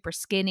 like, super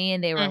skinny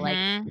and they were, like,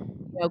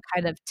 Mhm.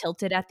 kind of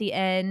tilted at the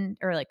end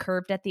or, like,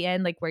 curved at the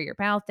end, like, where your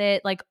mouth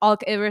it like, all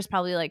it was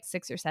probably, like,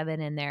 6 or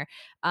 7 in there,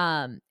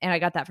 and I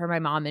got that for my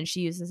mom, and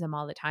she uses them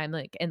all the time,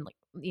 like, and, like,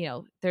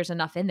 there's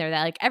enough in there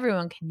that, like,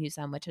 everyone can use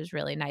them, which is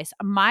really nice.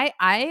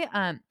 I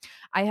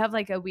have,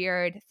 like, a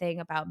weird thing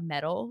about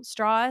metal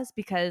straws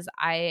because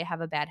I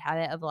have a bad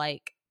habit of,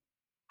 like,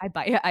 I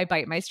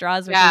bite my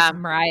straws, which is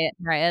Yeah.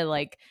 Mariah,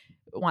 like,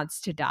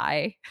 wants to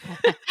die.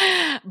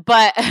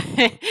 But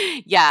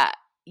yeah,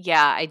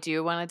 yeah, I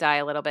do wanna die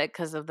a little bit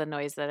because of the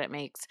noise that it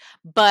makes.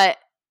 But,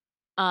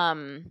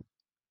 um,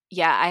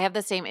 yeah, I have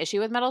the same issue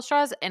with metal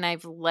straws, and I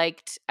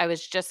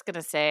was just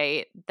gonna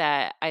say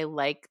that I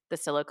like the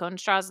silicone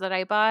straws that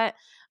I bought.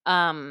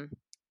 Um,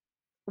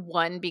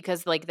 1,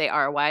 because, like, they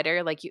are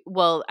wider, like,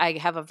 I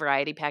have a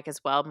variety pack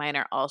as well. Mine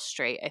are all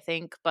straight, I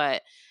think,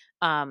 but,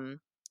 um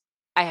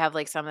I have,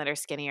 like, some that are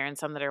skinnier and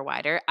some that are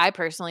wider. I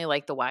personally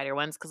like the wider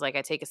ones because, like,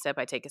 I take a sip,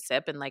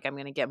 and, like, I'm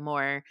gonna get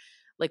more,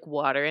 like,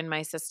 water in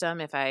my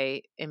system if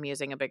I am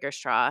using a bigger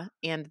straw,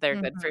 and they're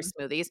good for Mhm.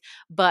 smoothies,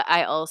 but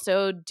I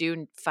also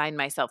do find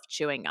myself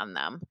chewing on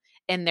them,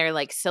 and they're,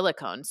 like,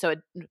 silicone, so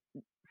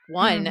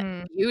 1,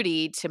 Mhm.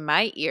 beauty to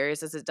my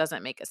ears is it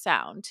doesn't make a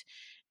sound,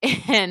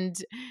 and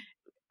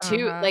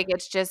 2, Uh-huh. like,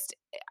 it's just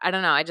I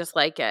don't know, I just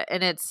like it,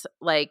 and it's,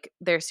 like,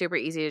 they're super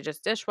easy to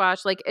just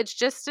dishwash, like, it's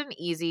just an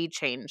easy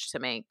change to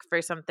make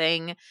for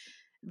something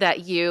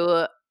that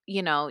you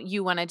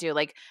wanna do,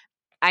 like,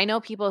 I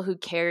know people who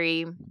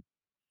carry,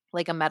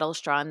 like, a metal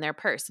straw in their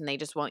purse, and they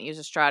just won't use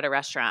a straw at a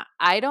restaurant.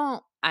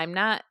 I'm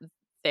not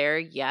there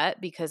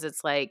yet because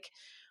it's like,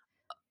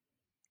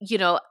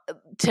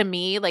 to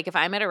me, like, if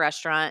I'm at a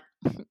restaurant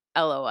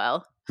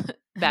LOL,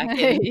 back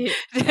in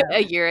Yeah.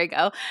 a year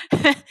ago.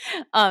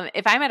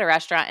 If I'm at a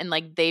restaurant and,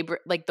 like,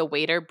 like, the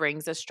waiter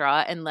brings a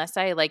straw, unless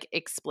I, like,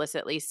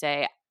 explicitly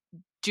say,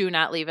 "Do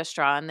not leave a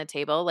straw on the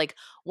table," like,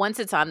 once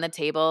it's on the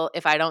table,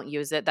 if I don't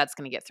use it, that's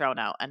gonna get thrown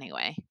out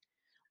anyway.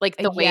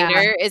 Like, the Yeah.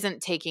 waiter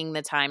isn't taking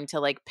the time to,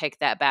 like, pick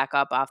that back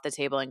up off the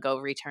table and go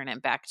return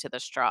it back to the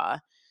straw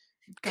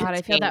God,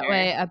 I feel that container.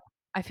 way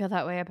I feel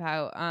that way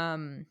about,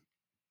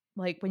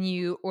 like, when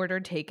you order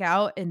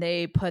takeout and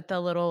they put the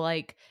little,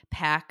 like,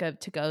 pack of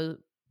to-go,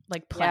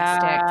 like,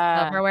 plastic Yeah.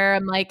 silverware,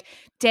 I'm like,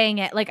 "Dang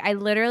it." Like, I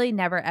literally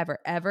never, ever,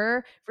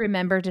 ever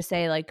remember to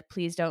say, like,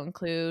 "Please don't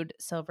include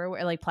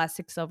silverware like,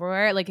 plastic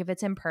silverware." Like, if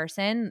it's in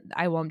person,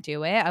 I won't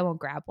do it. I won't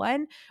grab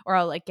one or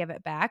I'll, like, give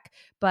it back.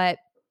 But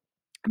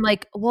I'm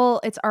like, "Well,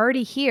 it's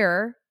already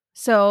here,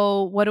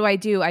 so what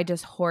do? I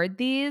just hoard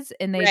these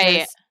and they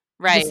Right. just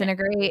Right.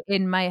 disintegrate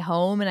in my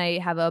home and I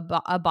have a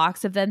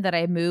box of them that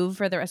I move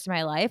for the rest of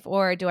my life,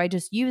 or do I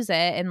just use it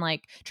and,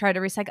 like, try to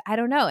recycle?" I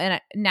don't know,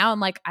 and now I'm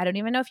like, I don't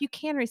even know if you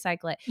can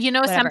recycle it. You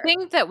know, Whatever.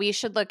 something that we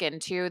should look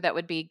into that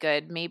would be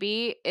good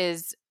maybe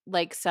is,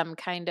 like, some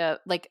kind of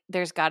like,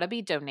 there's gotta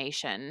be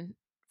donation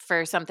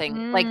for something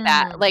like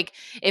that. Mm, Like,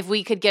 if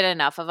we could get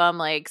enough of them,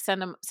 like,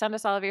 send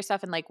us all of your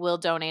stuff and, like, we'll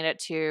donate it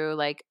to,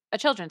 like, a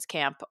children's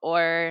camp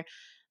or,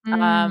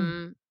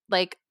 mm.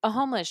 like, a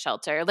homeless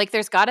shelter. Like,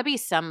 there's gotta be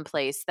some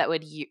place that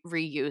would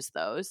reuse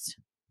those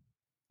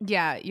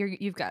Yeah,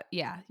 you've got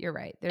yeah, you're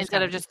right. There's instead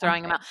gotta of be just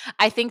throwing them out. something.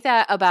 I think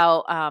that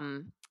about,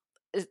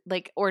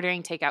 like,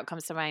 ordering takeout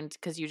comes to mind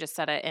because you just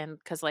said it and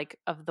because, like,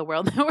 of the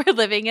world that we're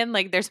living in,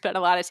 like, there's been a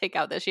lot of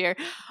takeout this year.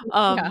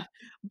 Yeah.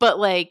 But,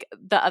 like,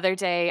 the other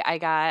day I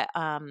got,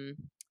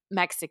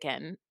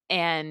 Mexican,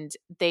 and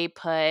they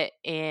put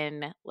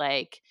in,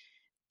 like,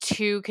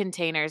 2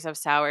 containers of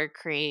sour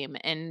cream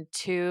and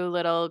 2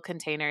 little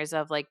containers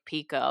of, like,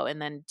 pico,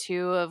 and then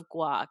 2 of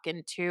guac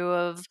and 2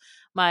 of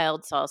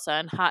mild salsa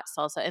and hot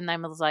salsa, and I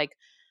was like,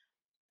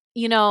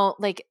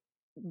 like,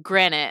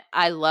 granted,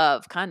 I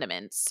love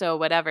condiments, so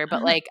whatever,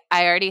 but, like,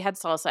 I already had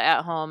salsa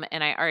at home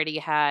and I already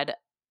had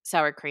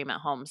sour cream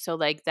at home, so,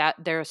 like, that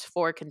there's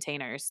 4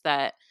 containers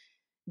that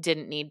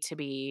didn't need to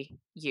be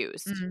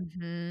used.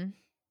 Mhm.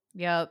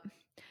 Yep.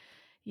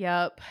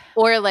 Yep.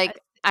 Or, I like,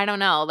 I don't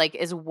know, like,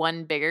 is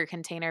 1 bigger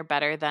container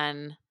better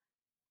than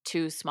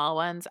 2 small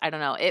ones? I don't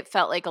know. It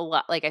felt like a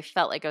lot like, I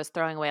felt like I was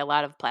throwing away a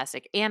lot of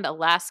plastic. And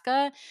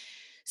Alaska,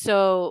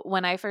 so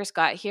when I first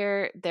got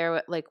here,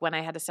 like, when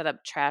I had to set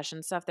up trash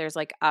and stuff, there's,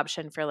 like,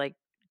 option for, like,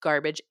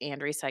 garbage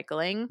and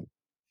recycling.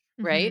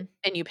 Right? Mhm.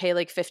 And you pay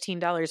like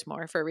 $15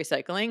 more for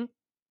recycling,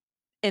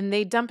 and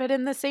they dump it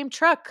in the same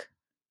truck.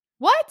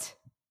 What?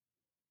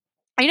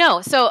 I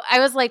know. So I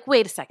was like,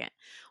 "Wait a second.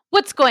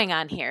 What's going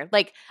on here?"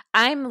 Like,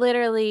 I'm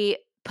literally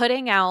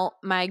putting out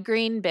my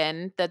green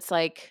bin that's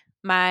like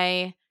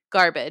my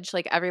garbage.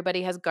 Like,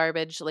 everybody has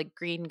garbage, like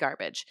green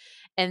garbage.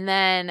 And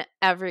then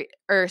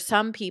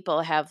some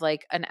people have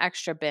like an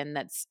extra bin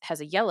that's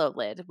has a yellow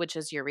lid, which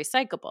is your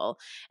recyclable.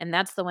 And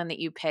that's the one that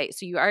you pay.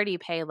 So you already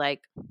pay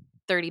like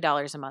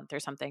 $30 a month or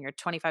something, or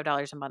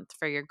 $25 a month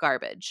for your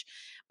garbage.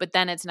 But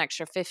then it's an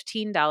extra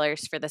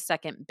 $15 for the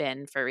second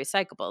bin for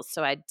recyclables.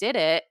 So I did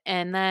it,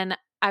 and then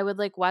I would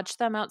like watch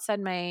them outside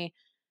my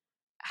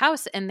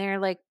house and they're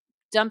like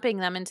dumping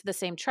them into the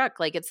same truck.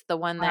 Like, it's the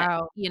one that,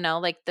 Wow.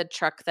 like the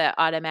truck that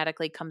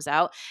automatically comes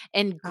out.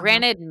 And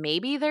Uh-huh. granted,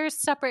 maybe there's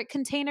separate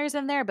containers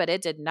in there, but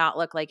it did not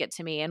look like it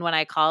to me. And when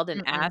I called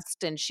and Mm-mm.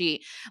 asked, and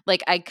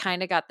I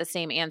kind of got the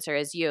same answer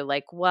as you,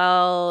 like,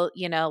 well,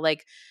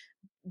 like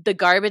the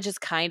garbage is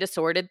kind of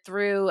sorted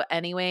through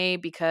anyway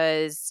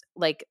because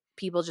like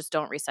people just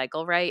don't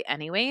recycle right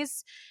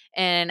anyways.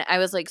 And I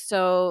was like,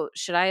 so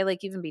should I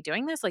like even be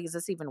doing this? Like, is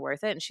this even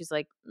worth it? And she's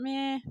like,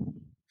 meh.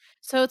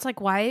 So it's like,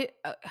 why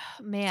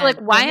So like, man,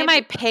 why am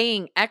I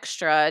paying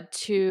extra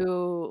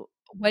to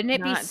wouldn't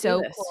it be not do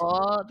so this?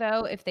 cool,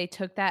 though, if they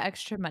took that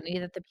extra money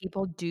that the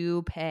people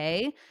do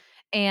pay,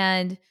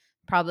 and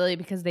probably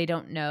because they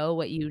don't know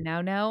what you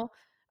now know,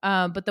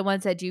 but the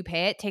ones that do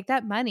pay it, take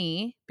that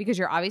money because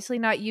you're obviously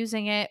not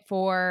using it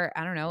for,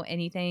 I don't know,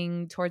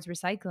 anything towards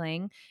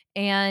recycling,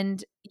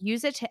 and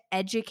use it to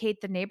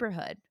educate the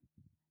neighborhood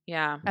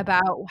Yeah.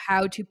 about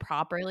how to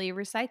properly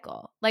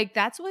recycle. Like,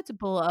 that's what's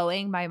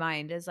blowing my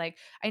mind is, like,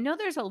 I know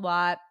there's a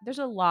lot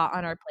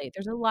on our plate.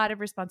 There's a lot of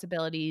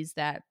responsibilities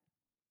that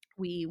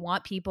we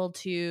want people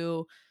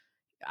to,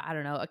 I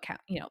don't know,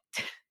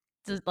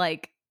 to,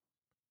 like,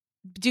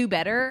 do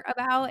better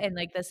about, and,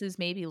 like, this is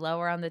maybe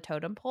lower on the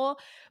totem pole,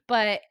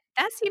 but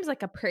that seems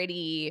like a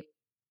pretty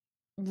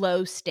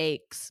low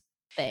stakes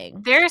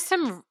thing. There's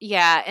some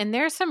and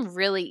there's some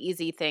really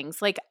easy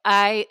things. Like,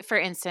 for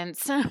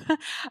instance,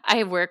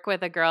 I work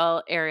with a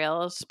girl,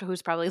 Ariel,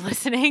 who's probably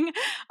listening.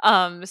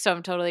 So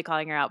I'm totally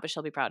calling her out, but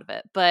she'll be proud of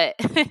it. But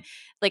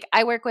like,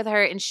 I work with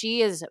her and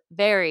she is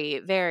very,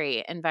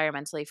 very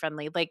environmentally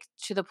friendly, like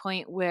to the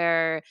point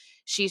where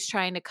she's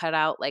trying to cut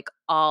out like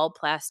all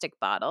plastic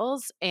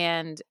bottles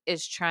and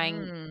is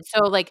trying Mm,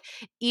 so like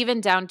even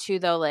down to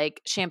though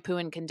like shampoo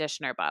and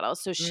conditioner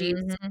bottles. So she's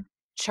mhm,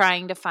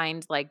 trying to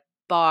find like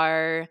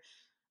bar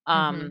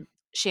mhm.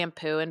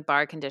 shampoo and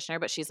bar conditioner,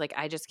 but she's like,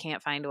 "I just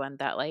can't find one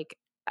that, like,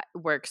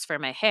 works for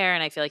my hair,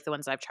 and I feel like the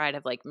ones I've tried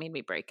have like made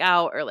me break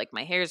out or like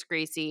my hair's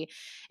greasy.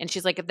 And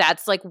she's like,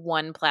 that's like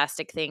one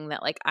plastic thing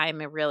that like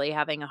I'm really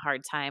having a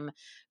hard time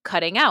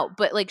cutting out.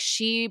 But like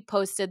she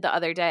posted the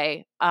other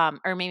day,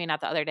 or maybe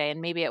not the other day,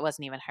 and maybe it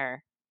wasn't even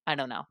her. I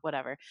don't know,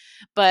 whatever.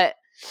 But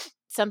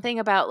something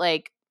about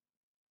like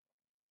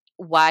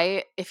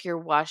why, if you're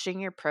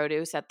washing your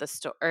produce at the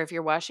store, or if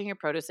you're washing your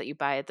produce that you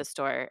buy at the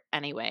store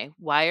anyway,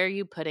 why are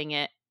you putting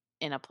it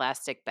in a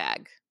plastic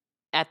bag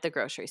at the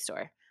grocery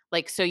store?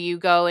 Like, so you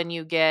go and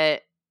you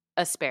get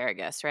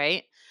asparagus,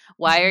 right?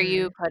 Why are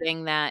you Mhm.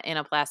 putting that in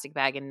a plastic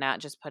bag and not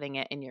just putting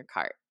it in your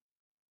cart?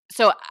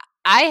 So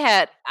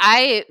I,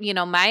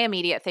 my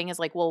immediate thing is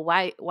like, well,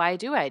 why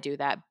do I do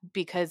that?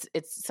 Because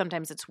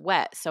sometimes it's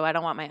wet, so I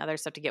don't want my other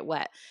stuff to get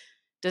wet.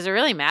 Does it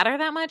really matter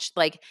that much?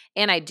 Like,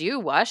 and I do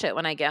wash it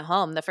when I get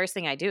home. The first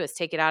thing I do is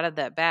take it out of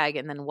the bag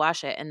and then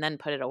wash it and then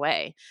put it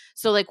away.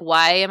 So like,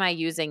 why am I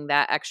using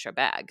that extra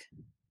bag?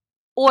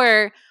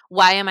 Or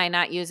why am I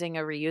not using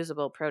a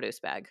reusable produce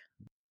bag?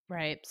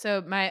 Right.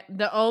 So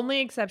the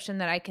only exception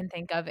that I can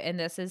think of, and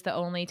this is the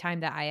only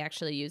time that I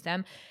actually use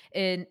them,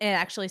 and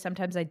actually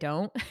sometimes I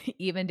don't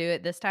even do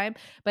it this time.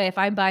 But if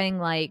I'm buying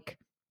like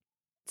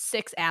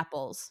 6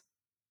 apples,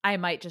 I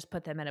might just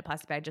put them in a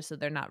plastic bag just so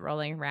they're not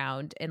rolling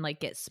around and like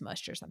get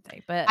smushed or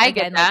something. But I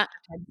get again, like that.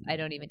 sometimes I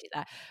don't even do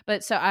that.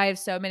 But so I have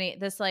so many.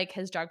 This like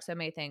has jogged so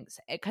many things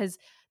because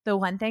the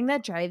one thing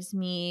that drives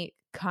me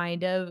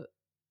kind of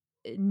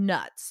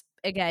nuts,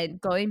 again,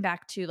 going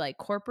back to like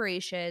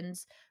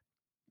corporations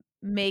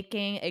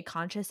making a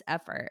conscious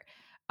effort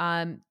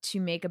to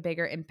make a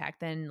bigger impact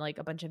than like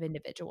a bunch of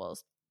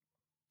individuals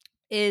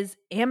is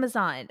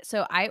Amazon.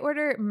 So I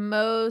order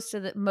most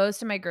of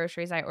my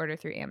groceries I order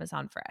through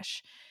Amazon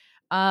Fresh.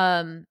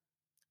 Um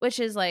which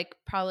is like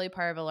probably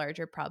part of a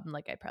larger problem.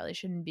 Like I probably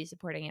shouldn't be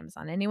supporting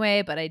Amazon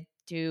anyway, but I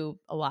do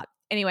a lot.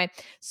 Anyway,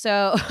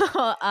 so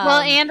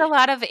Well, and a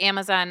lot of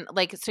Amazon,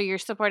 like, so you're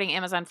supporting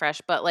Amazon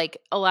Fresh, but like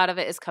a lot of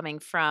it is coming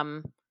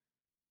from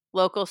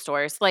local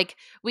stores. Like,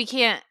 we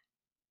can't,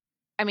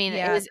 I mean,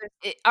 yeah,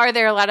 are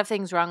there a lot of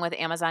things wrong with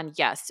Amazon?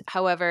 Yes.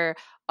 However,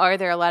 are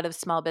there a lot of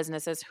small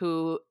businesses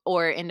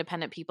or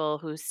independent people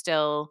who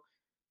still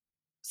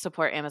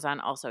support Amazon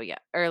also? Yeah.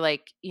 Or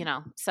like,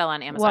 sell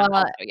on Amazon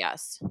well, also?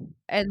 Yes.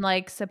 and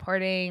like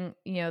supporting,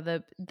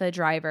 the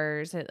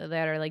drivers that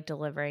are like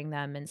delivering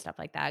them and stuff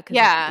like that. Cause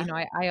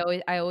like, Yeah.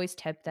 I always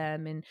tip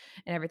them and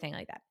everything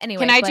like that. Can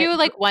Anyway, I but do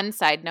like one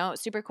side note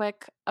super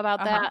quick about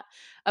uh-huh. that?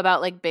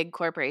 About like big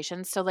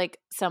corporations. So like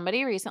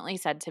somebody recently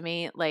said to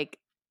me, like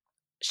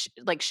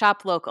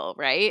shop local,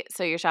 right?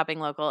 So you're shopping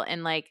local,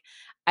 and like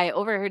I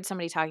overheard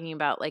somebody talking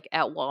about like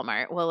at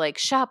Walmart, well, like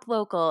shop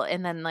local,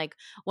 and then like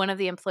one of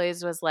the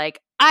employees was like,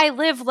 I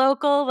live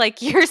local,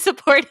 like you're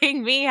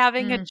supporting me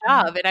having a Mhm.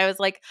 job. And I was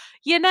like,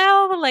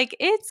 like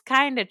it's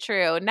kind of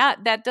true.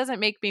 Not that doesn't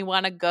make me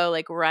want to go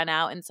like run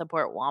out and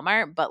support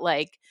Walmart, but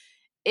like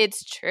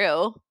it's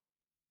true.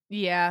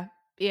 Yeah.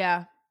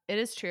 Yeah. It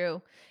is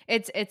true.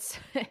 It's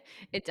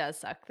it does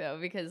suck though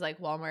because like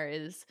Walmart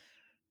is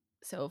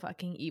so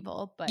fucking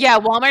evil, but Yeah, yeah.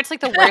 Walmart's like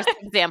the worst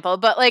example,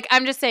 but, like,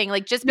 I'm just saying,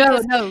 like, No,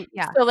 no,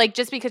 yeah.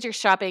 just because you're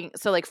shopping,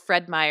 so, like,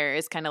 Fred Meyer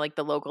is kinda like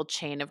the local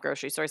chain of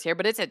grocery stores here,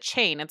 but it's a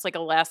chain, it's like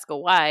Alaska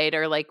wide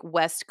or, like,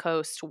 West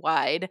Coast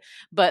wide,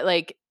 but,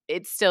 like,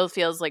 it still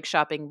feels like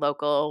shopping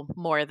local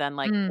more than,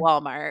 like, Mm.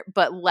 Walmart,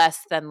 but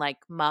less than, like,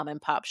 mom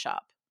and pop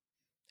shop.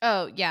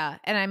 Oh, yeah,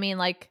 and I mean,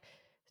 like,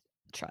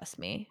 trust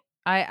me.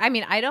 I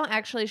mean, I don't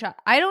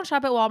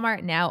shop at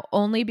Walmart now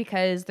only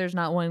because there's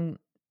not one,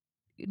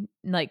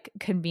 like,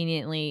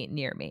 conveniently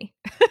near me.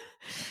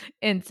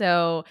 And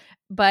so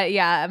but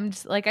yeah, I'm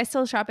just like, I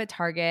still shop at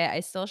Target, I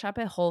still shop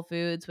at Whole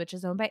Foods, which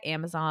is owned by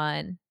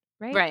Amazon,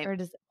 right? Right. Or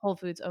does Whole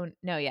Foods own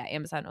no, yeah,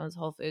 Amazon owns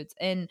Whole Foods,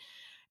 and,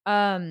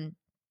 um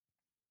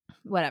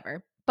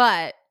whatever.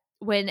 But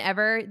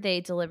whenever they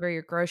deliver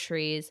your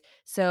groceries,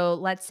 so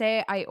let's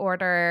say I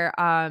order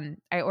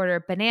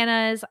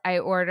bananas, I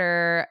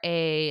order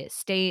a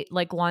stain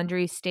like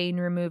laundry stain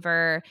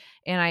remover,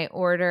 and I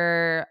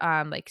order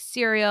like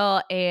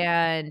cereal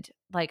and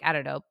like I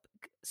don't know,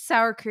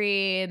 sour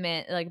cream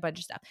and like a bunch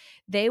of stuff.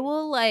 They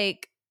will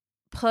like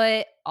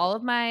put all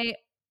of my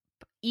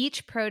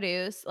each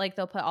produce, like,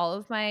 they'll put all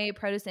of my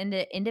produce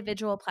into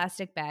individual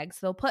plastic bags.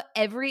 They'll put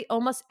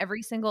almost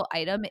every single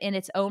item in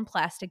its own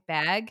plastic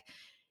bag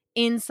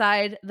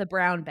inside the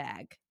brown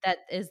bag that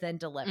is then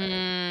delivered.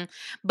 Mm,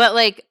 but,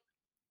 like,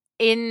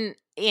 in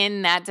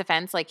that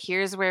defense, like,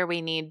 here's where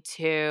we need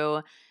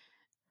to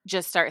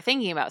just start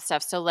thinking about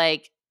stuff. So,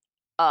 like,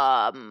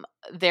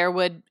 there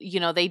would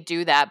they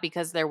do that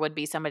because there would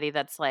be somebody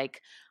that's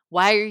like,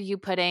 why are you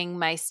putting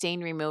my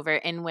stain remover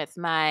in with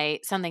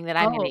my something that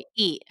I'm going Oh, to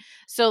eat?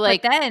 So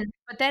but like,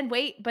 then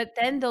wait, but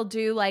then they'll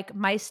do, like,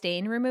 my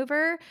stain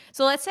remover.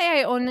 So let's say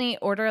I only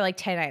order, like,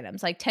 10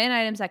 items, like, 10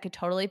 items that could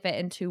totally fit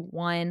into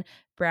one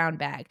brown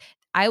bag.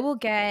 I will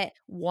get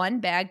one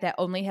bag that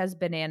only has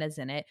bananas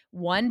in it,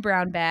 one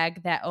brown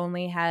bag that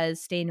only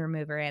has stain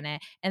remover in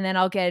it, and then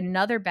I'll get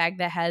another bag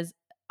that has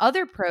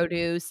other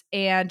produce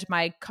and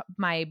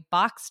my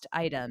boxed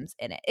items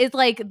in it. It's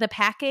like the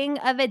packing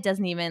of it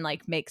doesn't even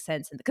like make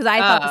sense because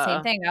I thought the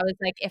same Oh, thing. I was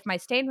like, if my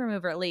stain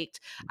remover leaked,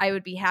 I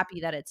would be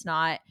happy that it's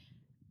not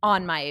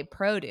on my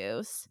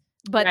produce.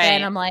 But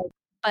then right. I'm like,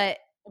 but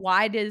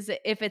why does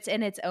it, if it's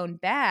in its own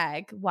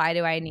bag, why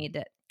do I need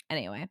it?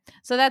 Anyway,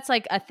 so that's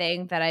like a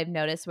thing that I've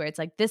noticed where it's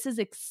like, this is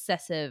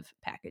excessive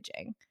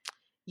packaging.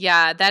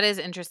 Yeah, that is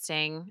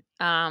interesting.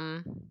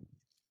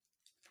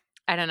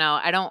 I don't know.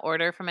 I don't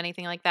order from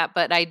anything like that,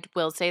 but I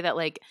will say that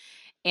like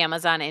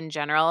Amazon in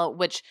general,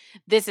 which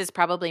this is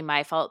probably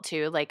my fault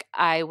too. Like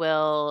I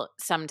will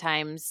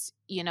sometimes,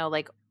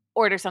 like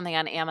order something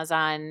on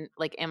Amazon,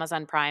 like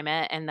Amazon Prime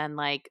it, and then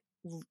like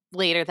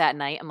later that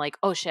night I'm like,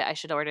 "Oh shit, I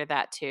should order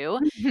that too."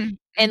 Mhm,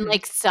 And mhm.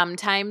 like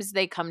sometimes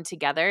they come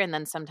together and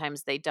then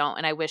sometimes they don't.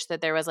 And I wish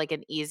that there was like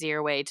an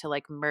easier way to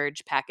like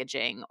merge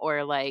packaging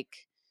or like,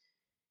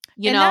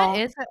 you And that know,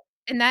 is a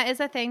and that is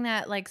a thing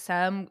that, like,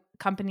 some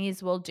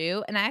companies will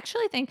do, and I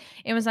actually think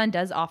Amazon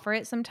does offer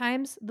it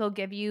sometimes. They'll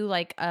give you,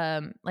 like,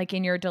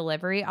 in your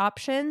delivery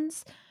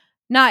options,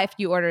 not if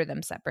you order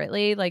them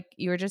separately, like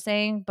you were just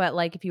saying, but,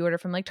 like, if you order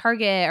from, like,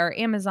 Target or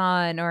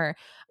Amazon or,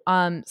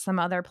 some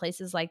other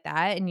places like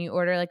that, and you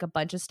order, like, a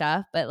bunch of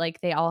stuff, but,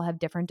 like, they all have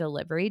different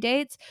delivery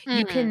dates,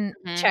 you mhm, can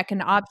mhm. check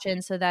an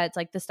option so that it's,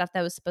 like, the stuff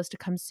that was supposed to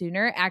come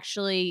sooner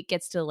actually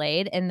gets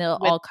delayed, and they'll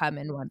With all come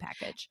in one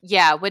package.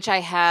 Yeah, which I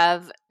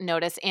have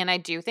noticed, and I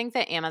do think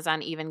that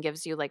Amazon even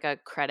gives you, like, a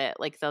credit,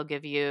 like, they'll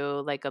give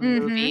you,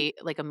 Mhm.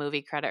 like, a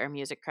movie credit or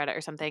music credit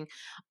or something,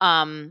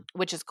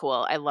 which is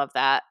cool, I love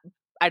that.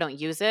 I don't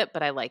use it,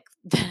 but I like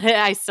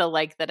I still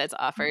like that it's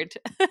offered.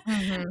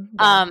 Mhm,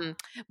 yeah. Um,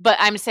 but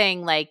I'm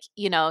saying, like,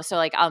 so,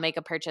 like, I'll make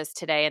a purchase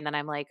today, and then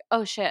I'm like,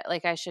 "Oh, shit,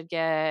 like, I should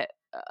get,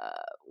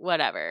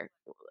 whatever,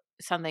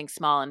 something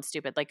small and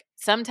stupid." Like,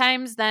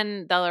 sometimes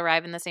then they'll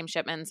arrive in the same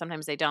shipment, and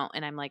sometimes they don't,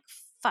 and I'm like,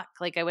 "Fuck,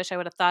 like, I wish I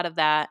would've thought of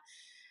that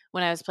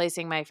when I was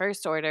placing my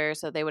first order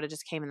so they would've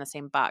just came in the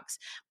same box."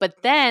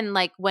 But then,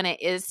 like, when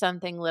it is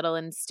something little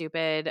and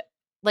stupid,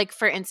 like,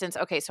 for instance,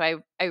 okay, so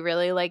I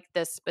really like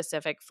this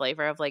specific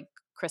flavor of, like,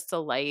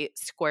 Crystal Light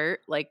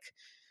Squirt, like,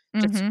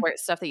 just Mhm, squirt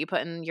stuff that you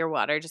put in your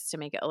water just to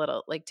make it a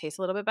little like, taste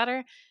a little bit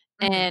better,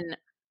 mhm. and,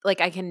 like,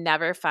 I can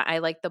never find. I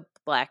like the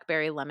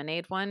blackberry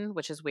lemonade one,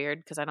 which is weird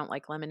because I don't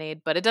like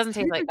lemonade, but it doesn't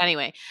taste like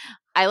anyway,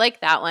 I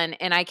like that one,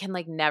 and I can,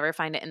 like, never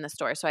find it in the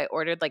store, so I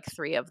ordered, like,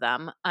 3 of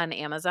them on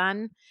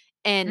Amazon,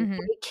 and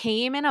Mhm. it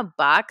came in a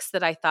box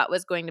that I thought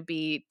was going to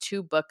be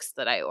 2 books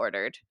that I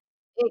ordered.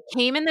 It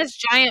came in this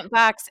giant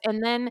box,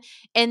 and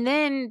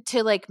then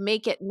to, like,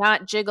 make it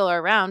not jiggle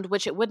around,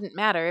 which it wouldn't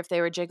matter if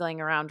they were jiggling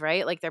around,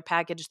 right? Like, they're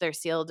packaged, they're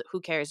sealed, who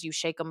cares? You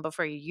shake them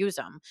before you use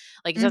them.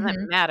 Like, it doesn't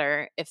Mhm.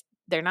 matter if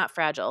they're not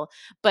fragile,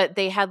 but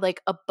they had,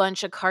 like, a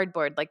bunch of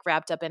cardboard, like,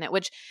 wrapped up in it,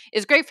 which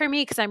is great for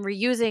me because 'cause I'm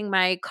reusing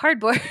my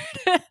cardboard.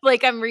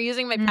 Like, I'm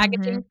reusing my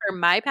packaging Mhm. for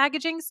my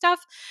packaging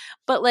stuff,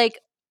 but, like,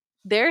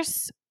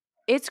 there's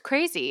it's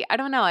crazy. I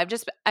don't know,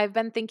 I've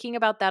been thinking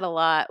about that a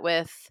lot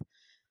with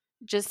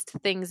just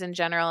things in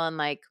general and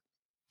like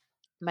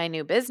my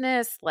new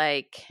business,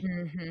 like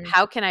Mhm.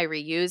 how can I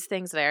reuse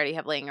things that I already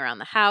have laying around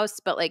the house?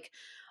 But like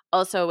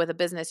also with a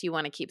business, you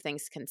want to keep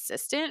things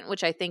consistent,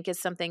 which I think is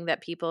something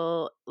that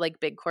people like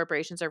big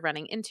corporations are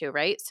running into,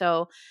 right?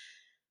 So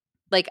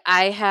like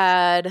I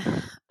had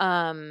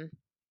um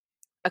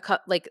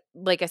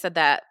like I said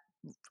that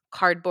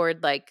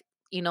cardboard like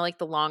like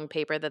the long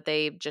paper that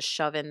they just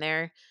shove in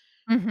there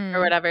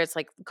or Mhm. whatever. It's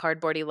like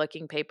cardboardy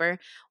looking paper.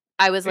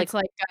 I was like, It's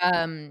like,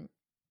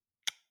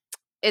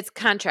 it's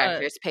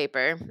uh contractor's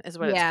paper is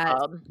what it's yeah,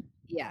 called.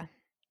 yeah.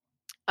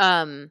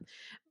 Um,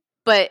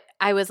 but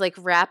I was, like,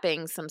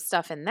 wrapping some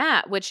stuff in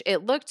that, which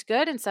it looked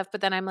good and stuff,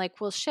 but then I'm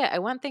like, "Well, shit, I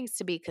want things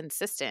to be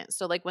consistent."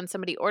 So, like, when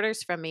somebody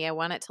orders from me, I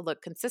want it to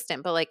look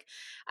consistent, but, like,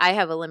 I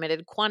have a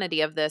limited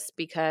quantity of this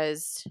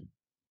because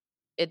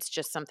it's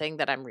just something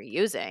that I'm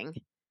reusing.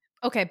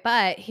 Okay,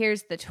 but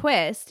here's the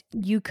twist.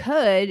 You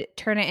could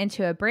turn it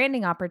into a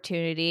branding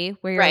opportunity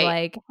where you're Right.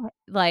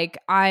 like,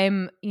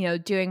 I'm,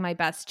 doing my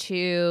best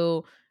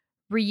to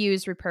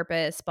reuse,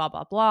 repurpose, blah,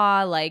 blah,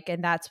 blah. Like,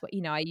 and that's what,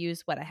 I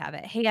use what I have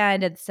at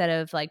hand instead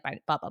of like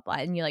blah, blah, blah.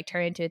 And you like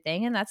turn it into a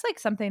thing. And that's like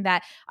something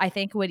that I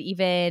think would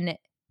even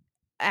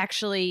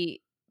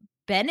actually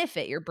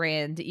benefit your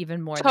brand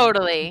even more than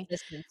Totally.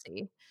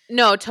 consistency.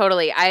 No,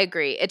 totally, I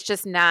agree. It's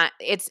just not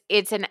it's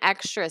an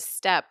extra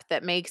step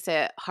that makes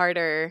it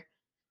harder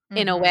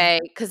in a Mhm. way,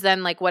 because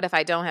then, like, what if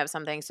I don't have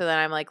something? So then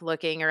I'm, like,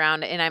 looking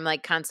around and I'm,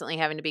 like, constantly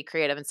having to be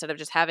creative instead of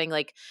just having,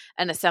 like,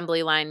 an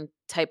assembly line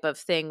type of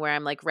thing where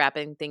I'm, like,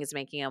 wrapping things,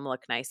 making them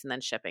look nice, and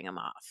then shipping them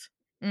off.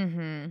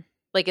 Mhm.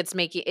 Like,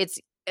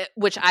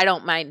 which I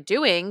don't mind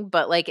doing,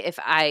 but, like, if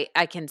I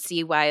can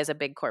see why as a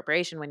big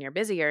corporation when you're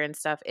busier and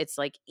stuff, it's,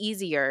 like,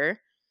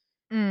 easier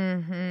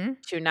Mhm.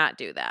 to not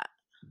do that.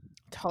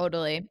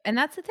 Totally. And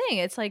that's the thing.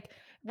 It's like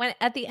when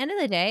at the end of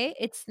the day,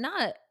 it's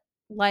not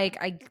like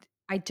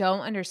I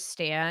don't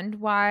understand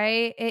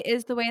why it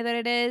is the way that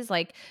it is.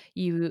 Like,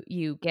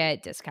 you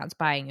get discounts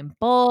buying in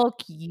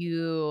bulk,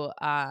 you,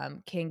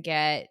 can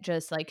get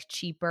just, like,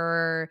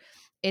 cheaper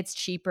it's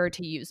cheaper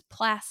to use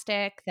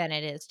plastic than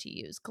it is to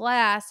use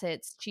glass,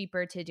 it's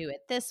cheaper to do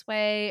it this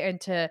way and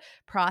to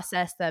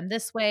process them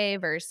this way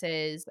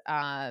versus,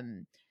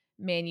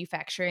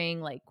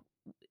 manufacturing, like,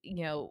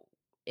 you know,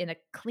 in a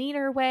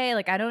cleaner way.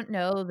 Like, I don't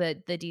know the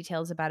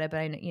details about it, but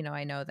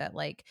I know that,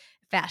 like,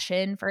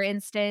 fashion, for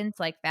instance,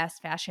 like,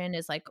 fast fashion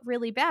is, like,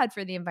 really bad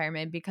for the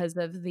environment because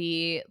of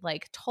the,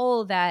 like,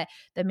 toll that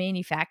the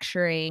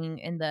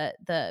manufacturing and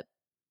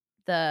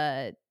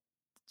the,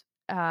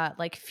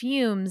 like,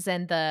 fumes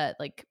and the,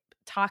 like,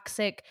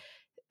 toxic,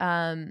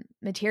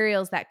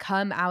 materials that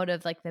come out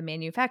of, like, the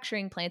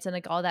manufacturing plants and,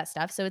 like, all that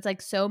stuff. So it's,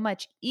 like, so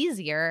much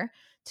easier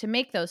to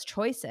make those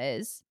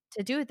choices,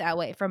 to do it that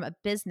way from a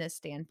business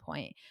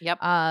standpoint.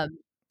 Yep. Um,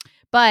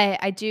 but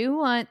I do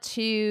want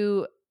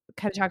to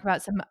kinda talk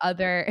about some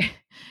other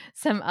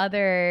some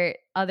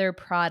other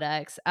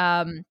products,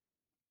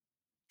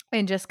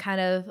 and just kind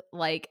of,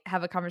 like,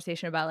 have a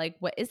conversation about, like,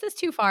 what is this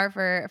too far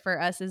for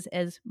us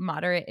as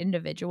moderate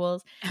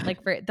individuals?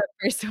 Like, for the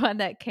first one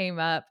that came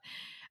up,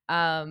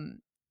 um,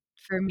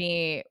 for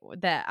me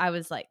that I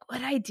was like,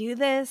 "Would I do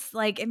this?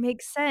 Like, it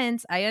makes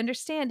sense. I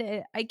understand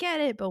it. I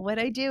get it, but would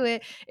I do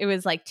it?" It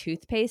was, like,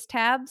 toothpaste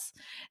tabs.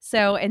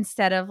 So,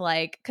 instead of,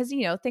 like, because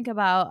think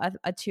about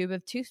a tube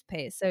of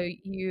toothpaste. So,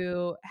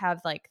 you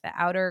have, like, the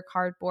outer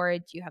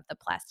cardboard, you have the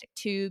plastic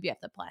tube, you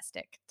have the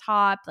plastic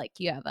top, like,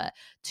 you have a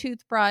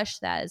toothbrush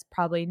that is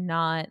probably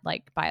not,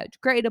 like,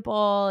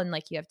 biodegradable, and,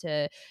 like, you have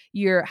to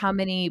your how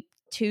many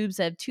tubes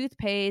of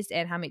toothpaste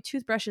and how many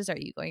toothbrushes are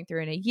you going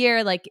through in a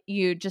year. Like,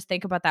 you just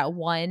think about that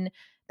one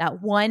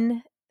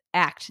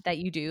act that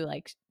you do,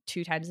 like,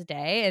 2 times a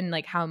day, and,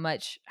 like, how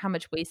much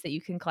waste that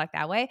you can collect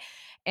that way.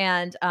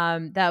 And,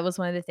 that was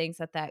one of the things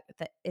that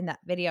in that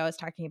video I was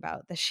talking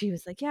about, that she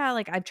was like, "Yeah,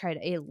 like, I've tried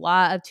a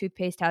lot of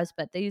toothpaste tubs,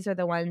 but these are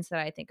the ones that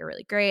I think are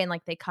really great," and,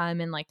 like, they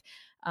come in, like,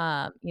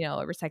 a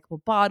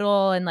recyclable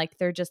bottle, and, like,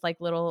 they're just, like,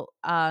 little,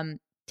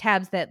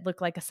 tabs that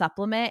look like a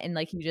supplement, and,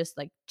 like, you just,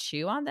 like,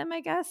 chew on them,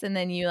 I guess, and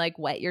then you, like,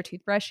 wet your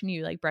toothbrush and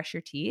you, like, brush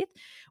your teeth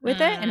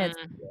with it,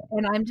 Mm,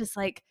 and I'm just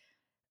like,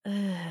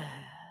 "Ugh."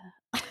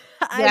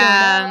 I don't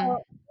yeah,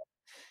 know.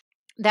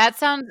 that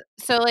sounds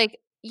so, like,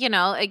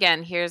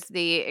 again, here's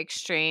the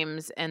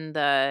extremes and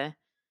the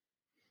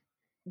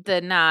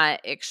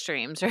not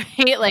extremes,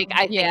 right? Like,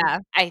 Yeah.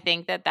 I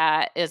think that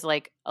that is,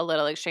 like, a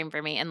little extreme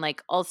for me, and,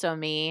 like, also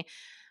me.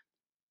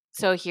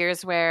 So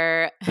here's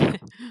where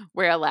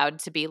we're allowed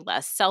to be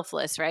less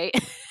selfless, right?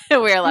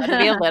 We're allowed to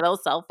be a little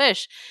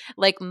selfish.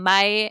 Like,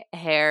 my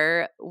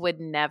hair would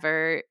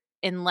never,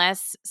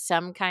 unless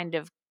some kind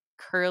of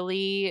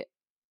curly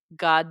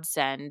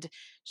godsend,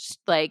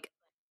 like,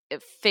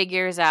 it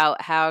figures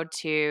out how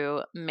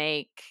to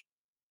make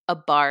a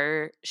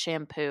bar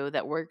shampoo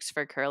that works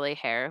for curly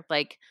hair,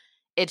 like,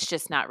 it's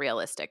just not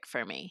realistic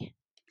for me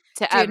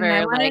to Dude, and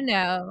I ever, wanna like,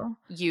 know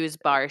use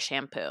bar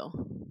shampoo.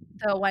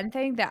 the one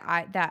thing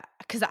that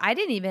because I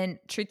didn't even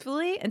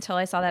truthfully, until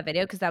I saw that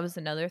video, because that was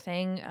another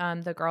thing,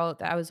 the girl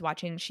that I was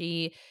watching,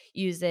 she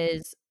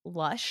uses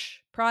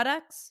Lush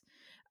products,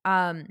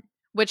 um,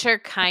 Which are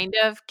kind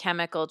of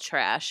chemical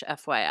trash,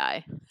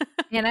 FYI.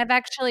 and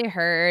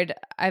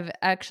I've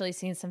actually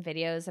seen some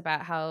videos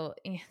about how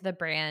the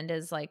brand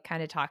is, like,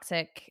 kinda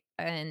toxic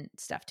and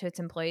stuff to its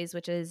employees,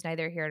 which is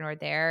neither here nor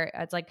there.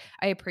 It's like,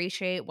 I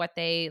appreciate what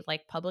they,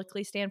 like,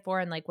 publicly stand for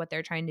and, like, what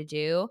they're trying to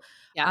do.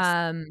 Yes.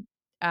 Um,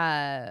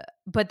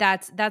 but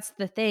that's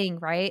the thing,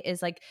 right?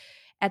 Is, like,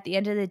 at the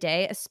end of the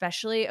day,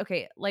 especially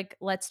okay, like,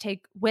 let's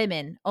take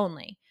women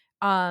only.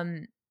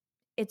 Um,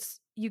 it's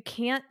you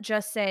can't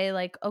just say,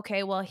 like,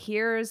 "Okay, well,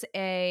 here's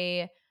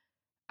a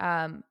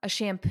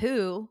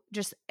shampoo,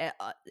 just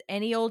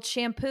any old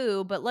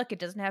shampoo, but look, it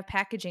doesn't have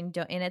packaging,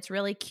 and it's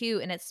really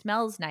cute and it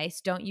smells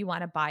nice. Don't you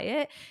want to buy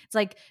it?" It's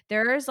like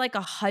there's like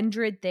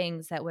 100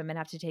 things that women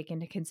have to take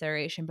into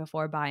consideration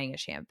before buying a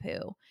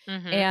shampoo.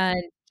 Mhm.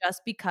 And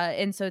just because,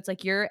 and so it's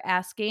like you're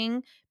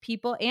asking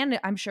people, and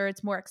I'm sure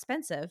it's more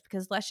expensive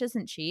because Lush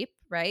isn't cheap,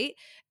 right?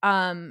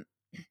 Um,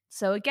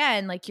 so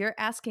again, like you're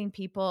asking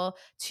people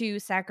to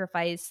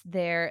sacrifice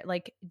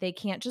like they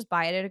can't just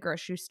buy it at a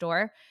grocery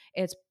store.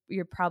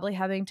 You're probably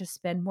having to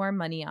spend more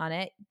money on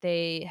it.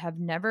 They have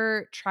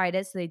never tried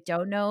it, so they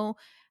don't know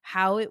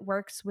how it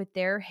works with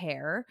their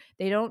hair.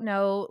 They don't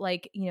know,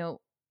 like,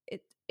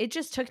 it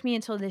just took me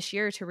until this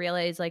year to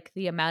realize, like,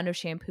 the amount of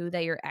shampoo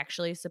that you're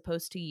actually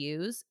supposed to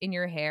use in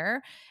your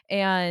hair.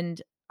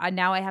 And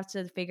now I have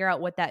to figure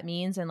out what that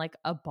means in, like,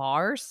 a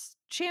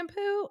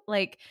shampoo.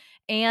 Like,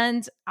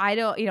 and I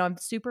don't, I'm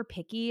super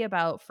picky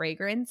about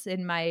fragrance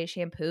in my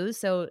shampoos.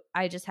 So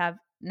I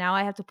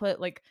have to put,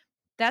 like,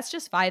 that's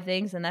just 5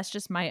 things, and that's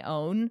just my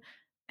own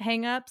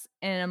hangups.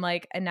 And I'm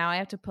like, and now I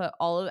have to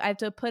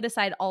put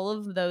aside all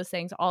of those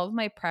things, all of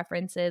my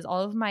preferences,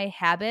 all of my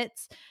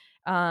habits,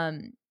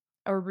 um,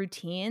 or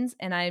routines,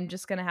 and I'm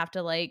just gonna have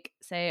to like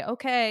say,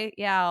 okay,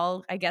 yeah,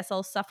 I guess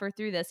I'll suffer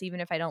through this even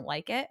if I don't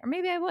like it. Or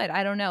maybe I would.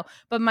 I don't know.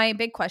 But my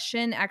big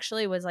question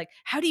actually was like,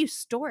 how do you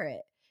store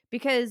it?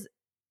 Because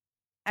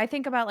I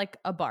think about like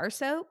a bar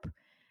soap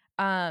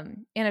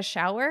in a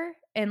shower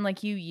and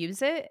like you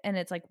use it and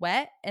it's like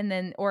wet and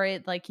then or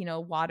it like,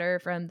 water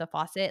from the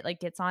faucet like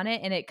gets on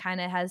it and it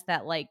kind of has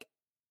that like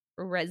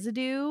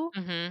residue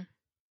Mhm.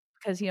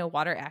 because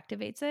water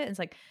activates it. It's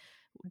like,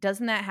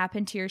 doesn't that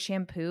happen to your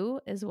shampoo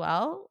as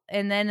well?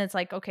 And then it's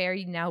like, okay, are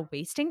you now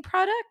wasting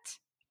product?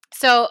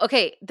 So,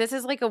 okay, this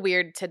is like a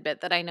weird tidbit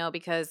that I know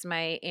because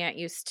my aunt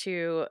used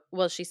to,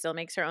 well, she still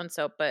makes her own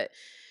soap, but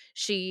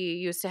she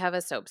used to have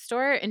a soap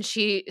store and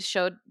she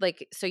showed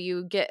like, so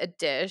you get a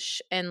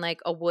dish and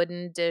like a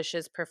wooden dish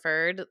is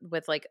preferred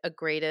with like a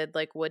grated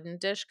like wooden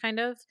dish kind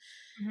of,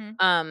 Mhm.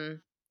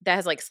 um, that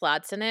has like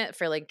slots in it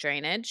for like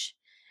drainage.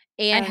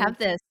 I And have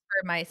this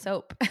for my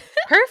soap.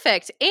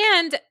 perfect.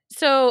 And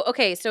so,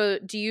 okay, so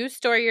do you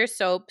store your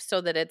soap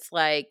so that it's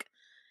like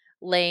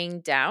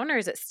laying down or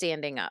is it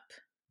standing up?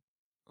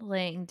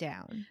 Laying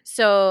down.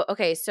 So,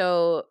 okay,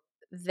 so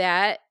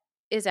that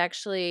is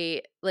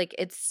actually like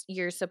it's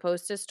you're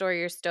supposed to store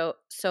your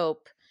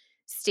soap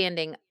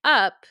standing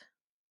up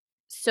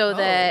so Oh.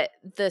 that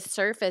the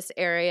surface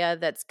area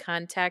that's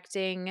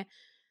contacting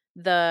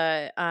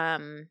the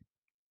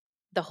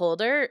the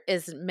holder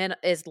is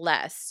is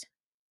less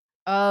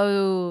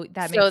Oh,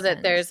 that so makes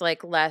that sense. there's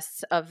like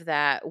less of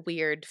that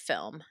weird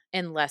film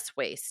and less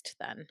waste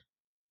then.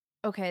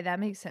 Okay, that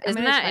makes sense. I'm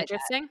Isn't gonna that try that.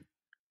 interesting?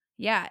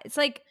 Yeah, it's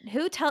like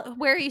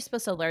where are you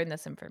supposed to learn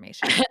this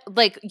information?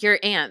 Like your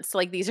aunts,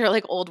 like these are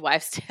like old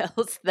wives'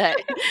 tales that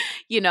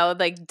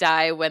like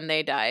die when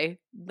they die.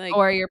 Like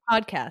Or your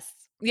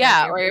podcasts from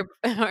yeah, your or big. your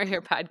or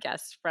your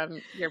podcast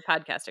from your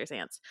podcaster's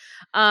aunts.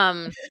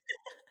 Um,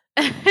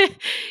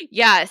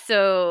 yeah,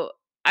 so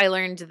I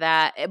learned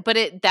that,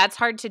 but that's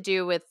hard to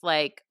do with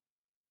like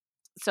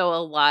so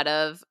a lot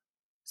of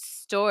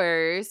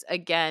stores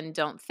again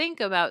don't think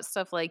about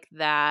stuff like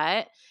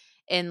that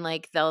and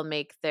like they'll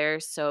make their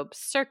soap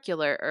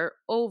circular or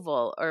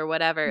oval or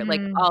whatever.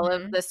 Like all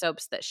of Mhm. the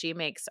soaps that she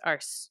makes are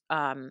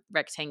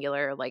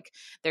rectangular, like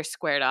they're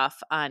squared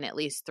off on at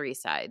least three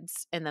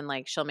sides and then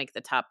like she'll make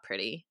the top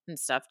pretty and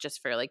stuff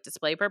just for like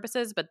display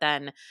purposes, but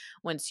then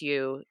once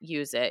you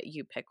use it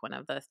you pick one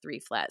of the three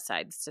flat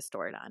sides to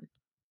store it on,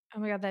 Oh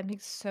my god, that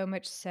makes so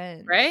much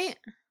sense. right?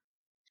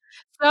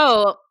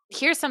 So,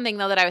 here's something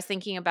though that I was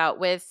thinking about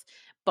with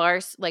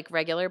like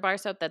regular bar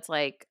soap that's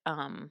like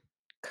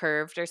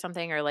curved or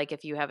something, or like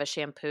if you have a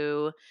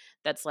shampoo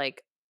that's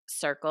like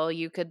circle,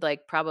 you could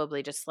like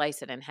probably just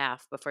slice it in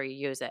half before you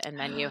use it and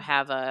then you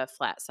have a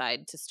flat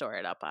side to store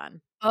it up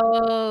on.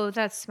 Oh,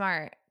 that's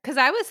smart. Cause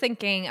I was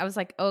thinking, I was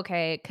like,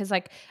 okay, cause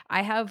like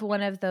I have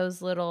one of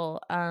those little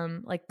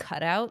like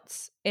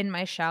cutouts in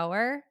my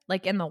shower,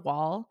 like in the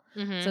wall.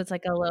 So Mhm. it's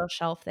like a little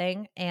shelf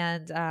thing.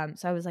 And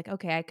so I was like,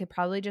 okay, I could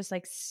probably just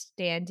like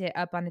stand it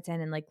up on its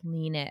end and like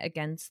lean it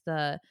against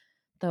the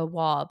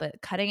wall,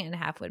 but cutting it in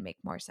half would make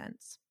more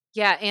sense.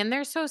 Yeah, and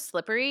they're so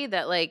slippery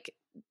that like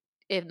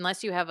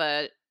unless you have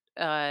a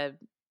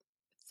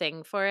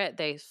thing for it,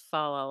 they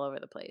fall all over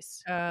the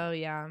place. Oh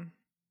yeah.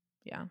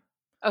 Yeah.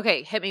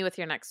 Okay, hit me with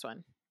your next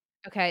one.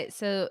 Okay,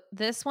 so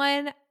this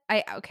one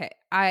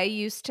I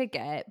used to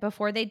get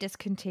before they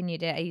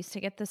discontinued it. I used to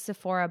get the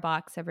Sephora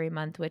box every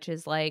month, which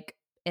is like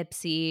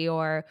Ipsy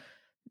or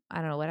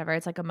I don't know, whatever.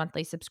 It's like a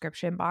monthly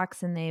subscription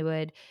box, and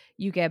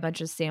you get a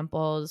bunch of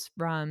samples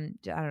from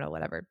I don't know,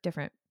 whatever,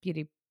 different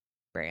beauty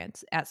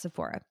brands at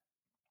Sephora.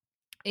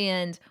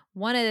 And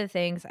one of the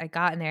things I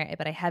got in there,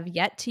 but I have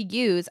yet to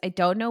use, I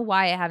don't know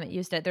why I haven't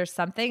used it. There's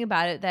something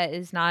about it that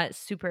is not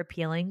super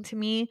appealing to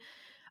me.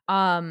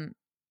 Um,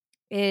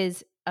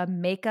 is a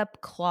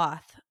makeup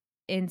cloth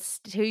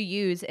to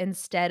use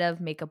instead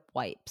of makeup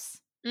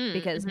wipes, Mm,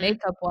 because mhm.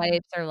 makeup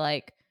wipes are,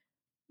 like,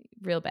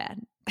 real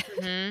bad.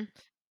 Mhm.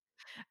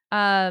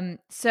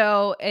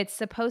 So it's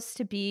supposed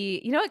to be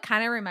it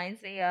kinda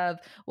reminds me of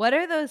what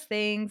are those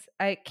things?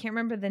 I can't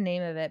remember the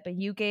name of it, but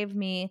you gave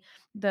me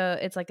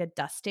it's like a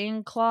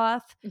dusting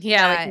cloth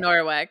Yeah, like that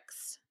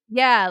Norwex.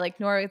 yeah, like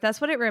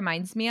that's what it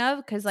reminds me of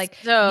because like,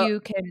 So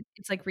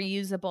it's, like,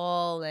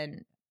 reusable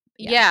and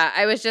yeah. yeah,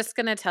 I was just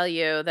gonna tell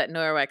you that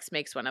Norwex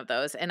makes one of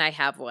those, and I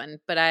have one,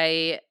 but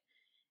I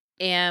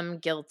am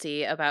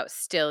guilty about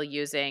still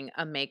using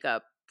a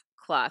makeup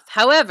cloth.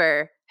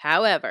 However,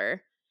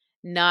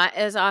 not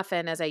as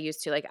often as I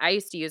used to. Like I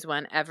used to use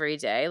one every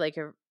day, like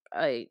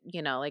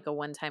like a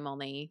one time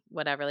only,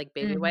 whatever, like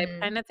baby wipe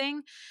Mhm. kind of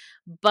thing.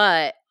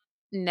 But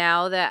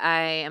now that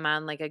I am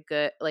on like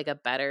a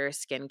better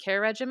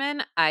skincare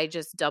regimen, I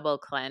just double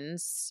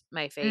cleanse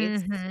my face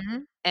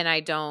Mhm. and I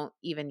don't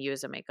even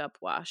use a makeup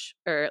wash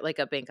or like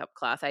a makeup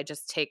cloth. I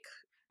just take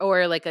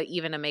or like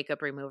even a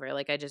makeup remover.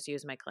 Like I just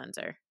use my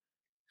cleanser.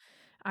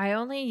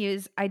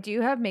 I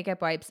do have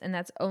makeup wipes, and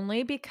that's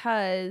only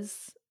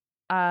because,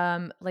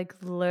 like,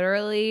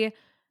 literally,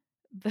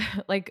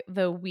 like,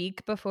 the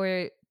week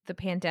before the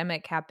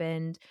pandemic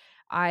happened,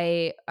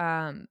 I,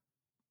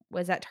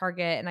 was at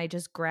Target and I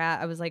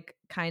was like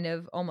kind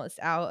of almost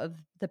out of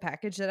the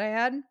package that I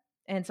had.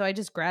 And so I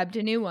just grabbed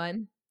a new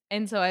one.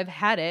 And so I've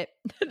had it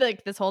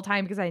like this whole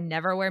time because I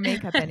never wear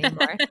makeup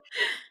anymore.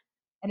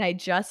 And I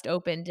just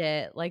opened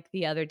it like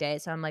the other day.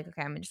 So I'm like,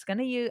 okay, I'm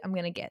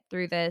gonna get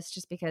through this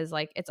just because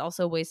like it's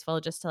also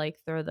wasteful just to like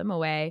throw them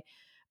away.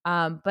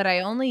 But I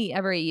only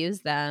ever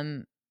use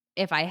them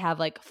if I have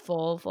like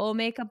full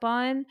makeup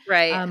on.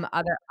 Right.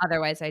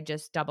 Otherwise I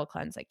just double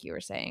cleanse like you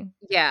were saying.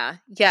 Yeah.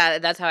 Yeah,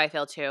 that's how I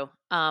feel too.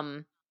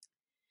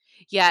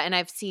 Yeah, and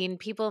I've seen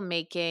people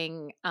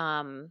making,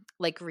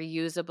 like,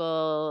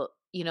 reusable,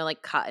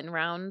 like, cotton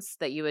rounds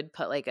that you would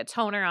put, like, a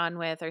toner on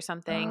with or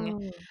something,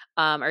 Oh.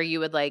 or you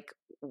would, like,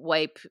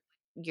 wipe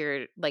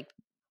your, like,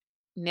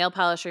 nail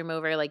polish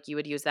remover, like, you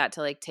would use that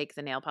to, like, take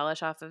the nail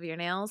polish off of your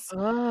nails.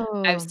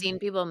 I've Oh. seen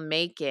people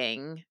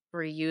making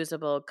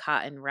reusable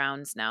cotton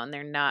rounds now, and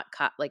they're not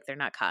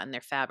cotton,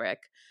 they're fabric.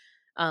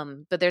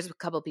 But there's a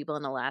couple people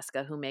in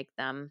Alaska who make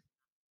them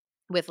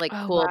with, like,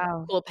 Oh,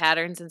 wow. cool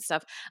patterns and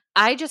stuff.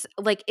 I just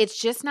like, it's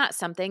just not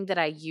something that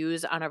I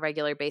use on a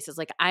regular basis.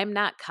 Like, I'm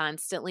not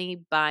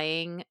constantly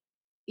buying,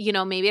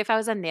 maybe if I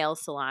was a nail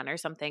salon or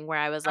something where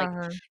I was, like,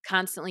 Uh-huh.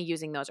 constantly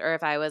using those, or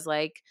if I was,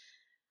 like,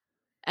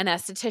 an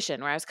esthetician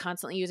where I was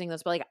constantly using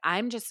those, but, like,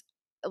 I'm just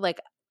like,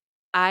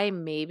 I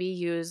maybe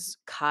use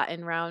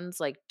cotton rounds,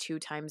 like, 2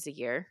 times a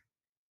year.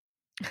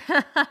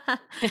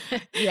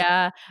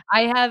 Yeah,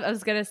 I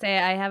was gonna say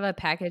I have a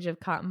package of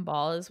cotton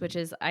balls, which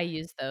is I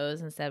use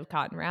those instead of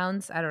cotton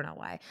rounds, I don't know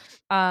why.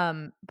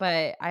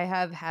 But I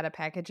have had a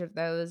package of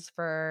those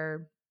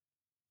for,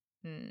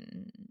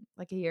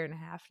 like a year and a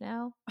half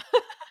now.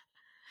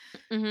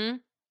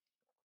 Mhm.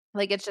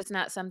 Like, it's just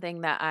not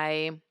something that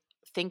I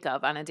think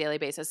of on a daily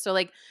basis. So,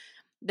 like,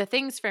 the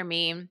things for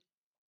me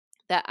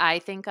that I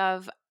think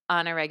of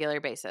on a regular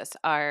basis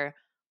are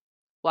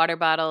water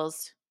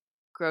bottles,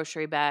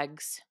 grocery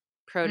bags,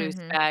 produce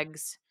Mhm.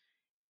 bags,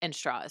 and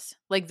straws.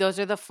 Like, those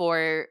are the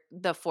four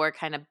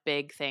kind of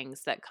big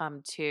things that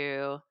come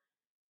to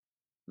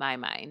my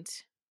mind.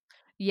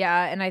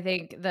 Yeah, and I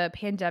think the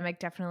pandemic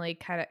definitely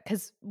kinda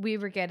because we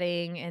were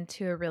getting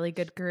into a really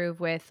good groove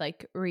with,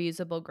 like,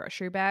 reusable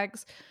grocery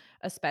bags,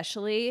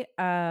 especially,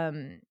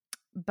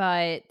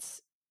 but,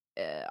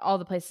 all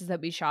the places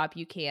that we shop,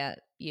 you can't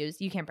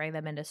bring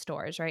them into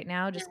stores right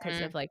now just because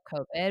Mhm. of, like,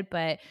 COVID,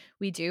 but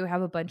we do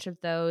have a bunch of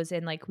those,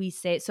 and, like, we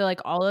say so, like,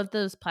 all of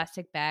those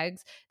plastic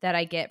bags that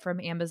I get from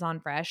Amazon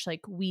Fresh,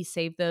 like, we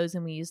save those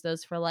and we use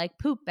those for, like,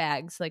 poop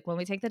bags, like, when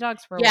we take the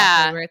dogs for a walk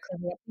or Yeah. we're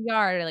cleaning up the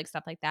yard or, like,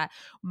 stuff like that.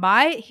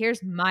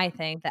 Here's my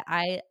thing that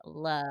I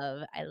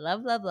love. I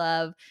love, love,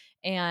 love,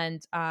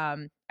 and,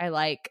 I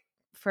like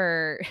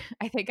for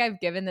I think I've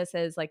given this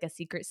as, like, a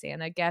Secret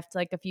Santa gift,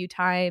 like, a few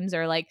times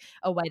or, like,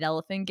 a white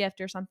elephant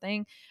gift or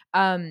something,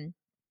 um,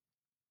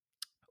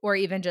 or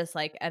even just,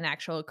 like, an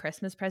actual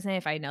Christmas present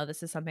if I know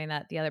this is something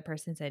that the other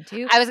person's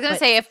into, I was gonna but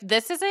say, if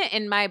this isn't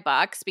in my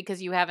box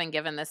because you haven't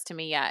given this to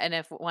me yet, and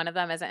if one of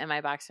them isn't in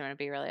my box, I'm gonna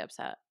be really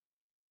upset.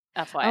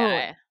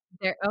 oh, FYI.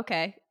 there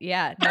okay,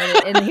 yeah, noted,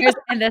 and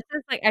this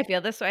is, like I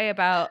feel this way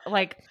about,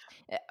 like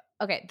eh,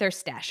 okay, they're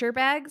stasher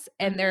bags,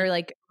 and they're, Mhm.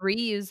 like,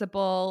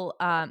 reusable,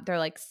 they're,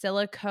 like,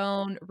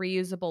 silicone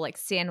reusable, like,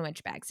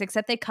 sandwich bags,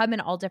 except they come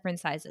in all different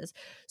sizes.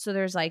 So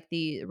there's, like,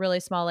 the really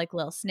small, like,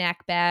 little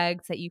snack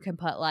bags that you can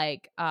put,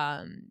 like,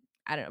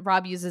 I don't know,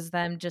 Rob uses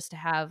them just to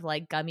have,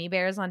 like, gummy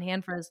bears on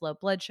hand for his low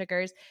blood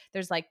sugars.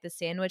 There's, like, the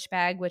sandwich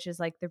bag, which is,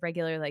 like, the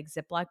regular, like,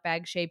 Ziploc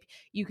bag shape.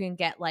 You can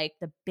get, like,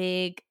 the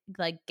big,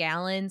 like,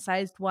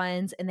 gallon-sized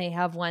ones, and they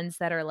have ones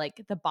that are,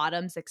 like, the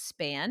bottoms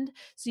expand,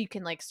 so you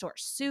can, like, store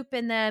soup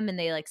in them, and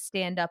they, like,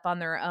 stand up on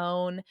their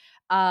own.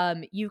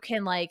 You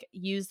can, like,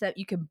 use that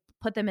you can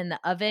put them in the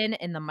oven,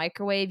 in the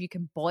microwave, you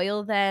can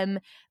boil them,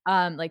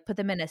 like, put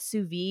them in a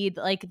sous vide,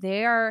 like,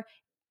 they are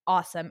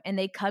awesome, and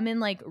they come in,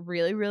 like,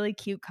 really, really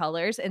cute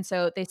colors, and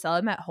so they sell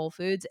them at Whole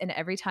Foods, and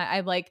every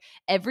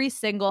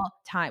single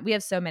time we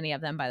have so many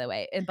of them, by the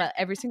way, but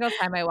every single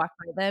time I walk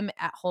by them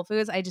at Whole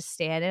Foods, I just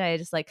stand and I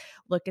just, like,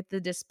 look at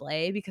the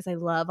display because I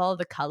love all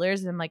the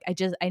colors, and I'm like,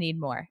 I need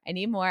more. I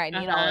need more. I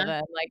need all of Uh-huh.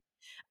 it. Like,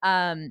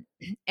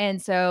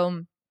 and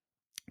so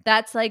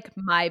that's, like,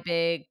 my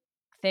big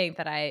thing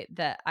that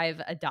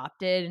I've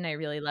adopted and I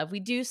really love. We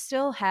do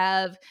still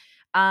have,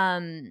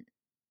 um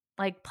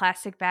like,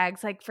 plastic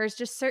bags, like, for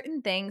just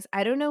certain things,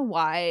 I don't know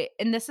why,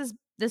 and this is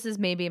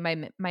maybe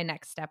my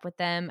next step with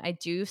them. I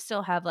do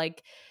still have,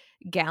 like,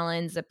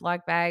 gallon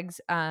Ziploc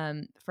bags,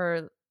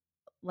 for,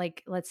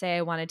 like, let's say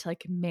I wanted to,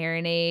 like,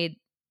 marinate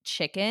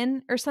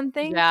chicken or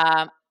something.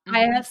 Yeah.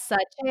 I Mhm. have such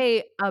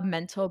a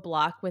mental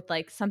block with,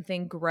 like,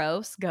 something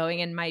gross going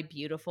in my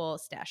beautiful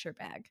stasher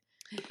bag.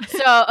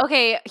 So,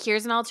 okay,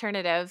 here's an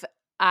alternative.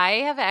 I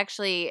have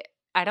actually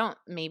I don't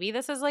maybe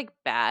this is, like,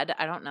 bad,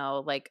 I don't know,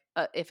 like,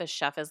 if a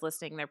chef is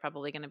listening, they're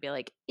probably gonna be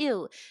like,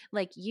 "Ew,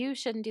 like, you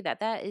shouldn't do that.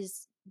 That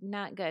is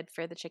not good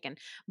for the chicken."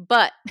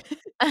 But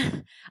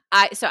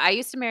I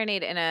used to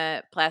marinate in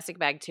a plastic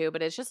bag too,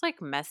 but it's just,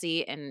 like,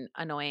 messy and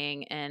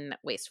annoying and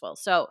wasteful.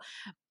 So,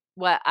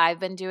 what I've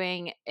been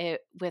doing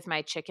it with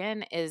my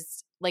chicken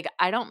is, like,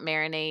 I don't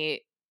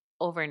marinate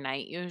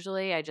overnight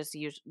usually. I just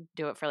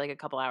do it for, like, a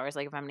couple hours.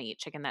 Like, if I'm gonna eat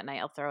chicken that night,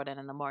 I'll throw it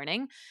in the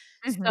morning.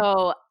 Mhm.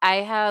 So, I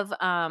have,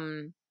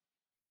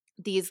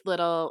 these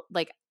little,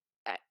 like,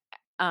 uh,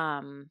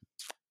 um,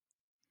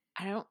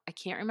 I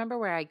can't remember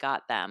where I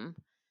got them.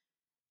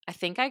 I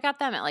think I got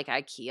them at, like,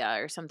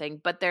 IKEA or something,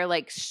 but they're,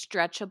 like,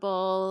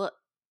 stretchable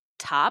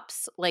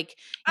tops. Like,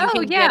 you Oh,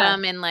 can get yeah.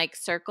 them in, like,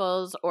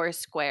 circles or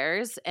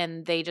squares,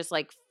 and they just,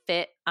 like,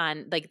 fit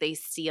on, like, they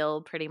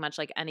seal pretty much,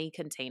 like, any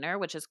container,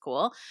 which is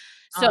cool.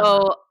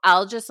 Uh-huh. So,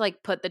 I'll just,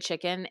 like, put the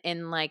chicken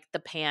in, like, the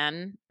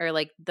pan or,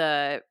 like,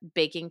 the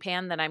baking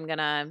pan that I'm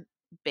gonna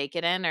bake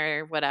it in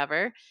or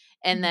whatever,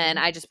 and then Mhm.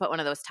 I just put one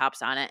of those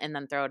tops on it and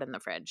then throw it in the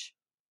fridge.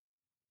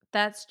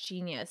 That's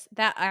genius.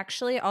 That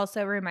actually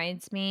also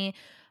reminds me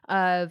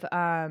of,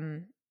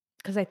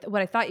 'cause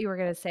what I thought you were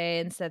gonna say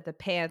instead of the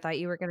pan, I thought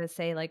you were gonna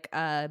say like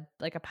a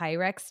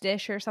Pyrex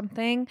dish or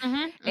something,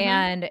 Mhm,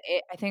 mhm. and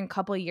I think a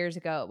couple years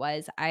ago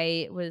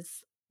I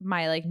was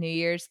my, like, New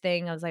Year's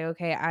thing, I was like,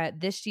 "Okay,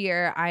 this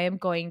year I am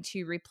going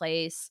to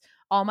replace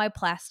all my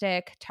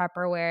plastic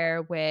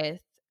Tupperware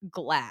with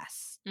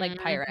glass, like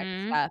Pyrex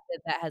Mhm. stuff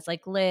that has,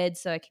 like,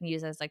 lids so I can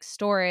use as, like,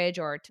 storage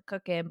or to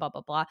cook in, blah,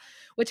 blah, blah."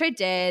 Which I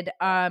did.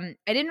 I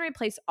didn't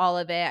replace all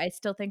of it. I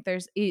still think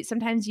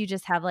sometimes you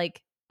just have,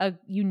 like,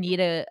 you need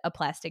a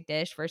plastic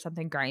dish for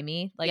something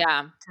grimy, like,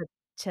 Yeah.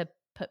 to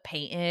put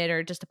paint in it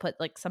or just to put,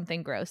 like,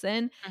 something gross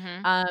in.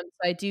 Mhm. So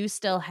I do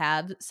still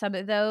have some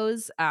of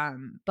those,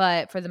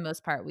 but for the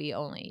most part, we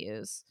only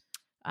use,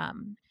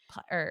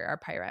 pla or our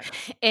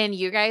Pyrex. And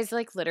you guys,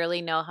 like,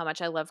 literally know how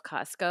much I love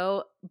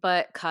Costco,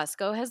 but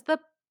Costco has the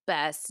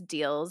best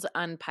deals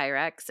on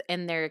Pyrex,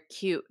 and they're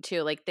cute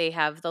too. Like, they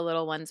have the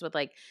little ones with,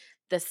 like,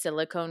 the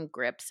silicone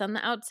grips on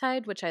the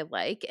outside, which I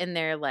like, and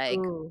they're,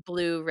 like, Ooh.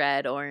 blue,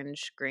 red,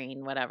 orange,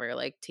 green, whatever,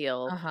 like,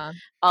 teal, Uh-huh.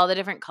 all the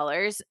different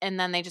colors, and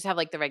then they just have,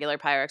 like, the regular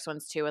Pyrex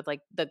ones too with,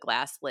 like, the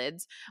glass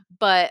lids.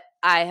 But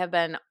I have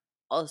been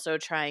also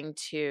trying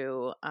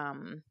to,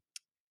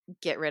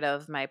 get rid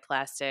of my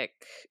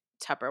plastic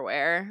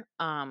Tupperware,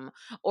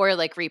 or,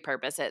 like,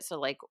 repurpose it. So,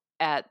 like,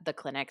 at the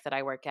clinic that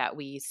I work at,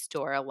 we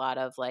store a lot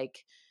of,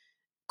 like,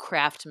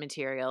 craft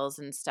materials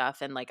and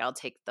stuff, and, like, I'll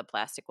take the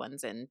plastic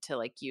ones in to,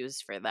 like,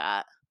 use for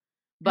that.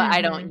 But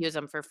I don't Mhm. use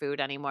them for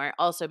food anymore,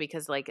 also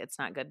because, like, it's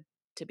not good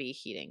to be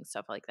heating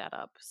stuff like that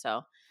up,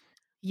 so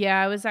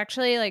Yeah, I was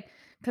actually, like,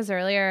 because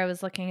earlier I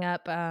was looking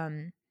up,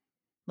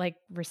 like,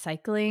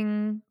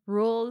 recycling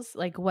rules,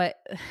 like, what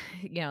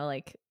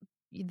like,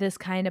 this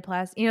kind of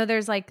plastic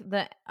there's, like,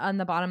 on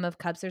the bottom of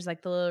cups, there's,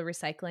 like, the little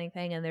recycling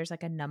thing, and there's,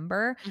 like, a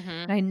number,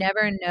 Mhm. and I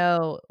never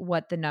know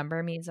what the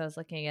number means. I was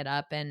looking it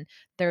up, and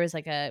there was,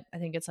 like, I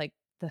think it's, like,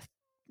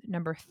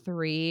 number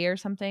 3 or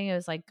something. It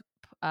was, like,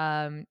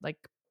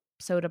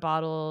 soda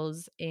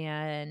bottles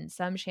and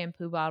some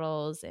shampoo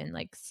bottles and,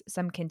 like,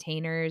 some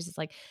containers. It's,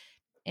 like,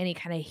 any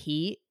kinda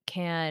heat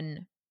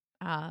can,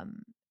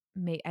 um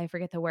I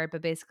forget the word,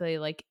 but basically,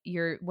 like,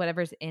 your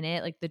whatever's in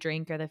it, like, the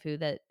drink or the food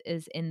that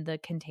is in the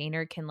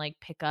container can, like,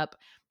 pick up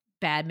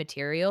bad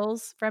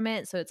materials from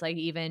it, so it's, like,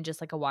 even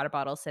just, like, a water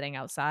bottle sitting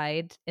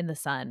outside in the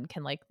sun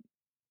can, like,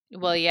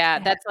 Well, yeah,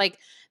 ha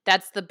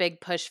that's the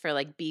big push for,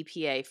 like,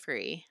 BPA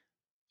free.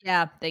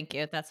 Yeah, thank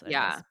you, that's what it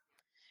Yeah. is.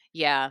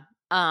 Yeah.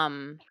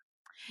 Um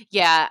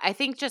Yeah, I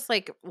think just,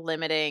 like,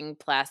 limiting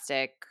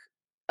plastic,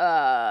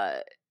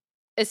 uh,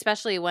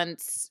 especially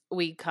once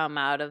we come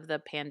out of the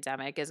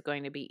pandemic is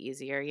going to be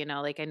easier,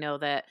 like, I know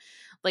that,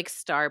 like,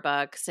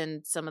 Starbucks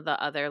and some of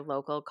the other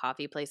local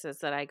coffee places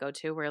that I go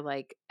to were,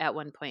 like, at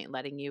one point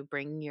letting you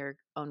bring your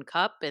own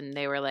cup, and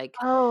they were, like,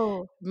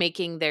 Oh.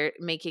 making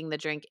the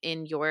drink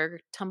in your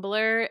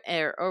tumbler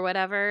or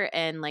whatever,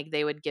 and, like,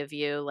 they would give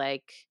you,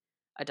 like,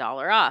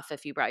 $1 off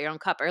if you brought your own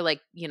cup or,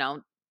 like,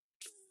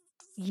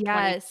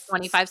 20 Yes.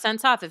 25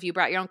 cents off if you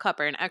brought your own cup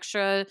or an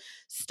extra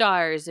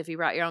stars if you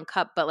brought your own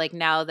cup, but, like,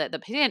 now that the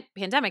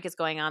pandemic is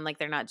going on, like,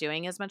 they're not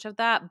doing as much of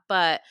that,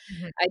 but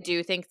Mhm, I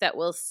do think that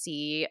we'll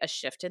see a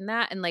shift in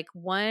that, and, like,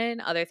 one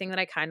other thing that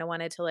I kinda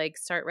wanted to, like,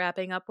 start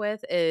wrapping up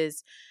with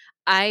is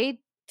I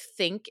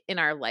think in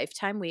our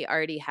lifetime, we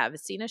already have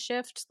seen a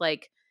shift,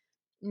 like,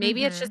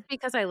 maybe it's just mhm,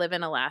 because I live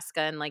in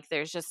Alaska and, like,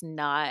 there's just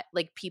not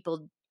like,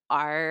 people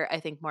are, I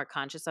think, more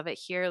conscious of it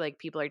here, like,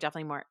 people are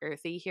definitely more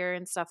earthy here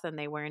and stuff than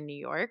they were in New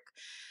York,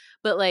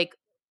 but, like,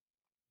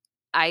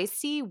 I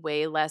see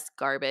way less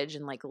garbage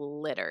and, like,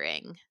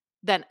 littering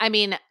than I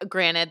mean,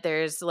 granted,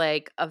 there's,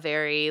 like, a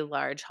very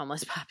large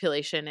homeless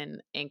population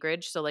in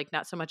Anchorage, so, like,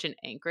 not so much in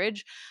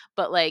Anchorage,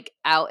 but, like,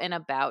 out and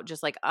about,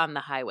 just, like, on the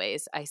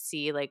highways, I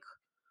see, like,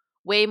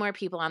 way more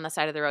people on the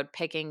side of the road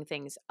picking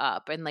things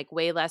up and, like,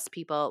 way less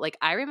people like,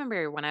 I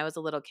remember when I was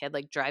a little kid,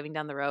 like, driving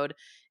down the road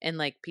and,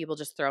 like, people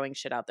just throwing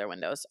shit out their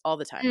windows all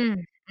the time.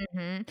 mm,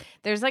 mhm.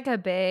 There's, like, a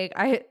big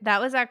I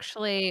that was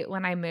actually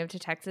when I moved to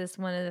Texas,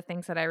 one of the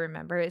things that I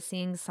remember is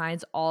seeing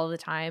signs all the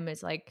time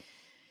is, like,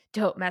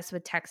 "Don't mess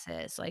with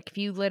Texas," like, if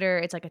you litter,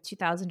 it's, like, a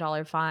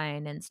 $2,000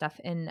 fine and stuff,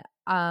 and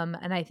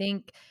I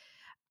think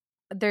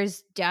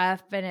there's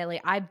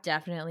definitely I've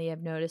definitely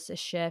have noticed a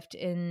shift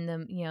in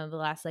the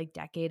last, like,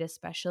 decade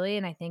especially,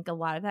 and I think a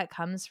lot of that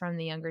comes from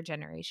the younger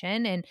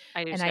generation,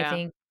 I do and I too.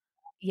 think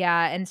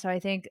yeah, and so I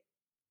think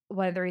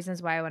one of the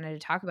reasons why I wanted to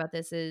talk about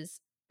this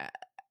is, uh,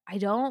 I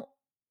don't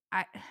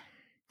I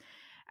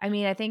I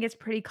mean, I think it's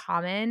pretty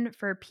common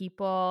for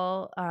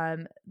people,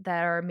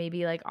 that are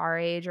maybe, like, our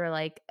age or,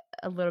 like,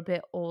 a little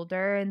bit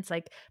older, and it's,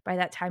 like, by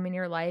that time in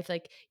your life,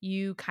 like,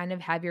 you kind of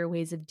have your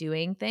ways of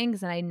doing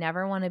things, and I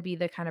never wanna be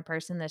the kind of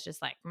person that's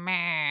just like,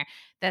 "Meh,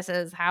 this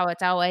is how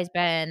it's always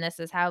been, this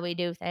is how we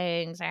do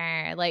things,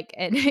 like,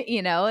 and,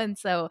 and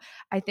so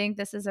I think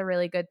this is a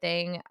really good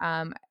thing,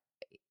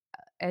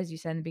 as you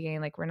said in the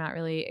beginning, like, we're not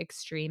really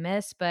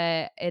extremists,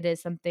 but it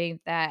is something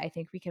that I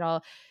think we could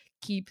all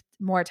keep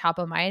more top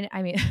of mind.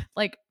 I mean,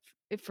 like,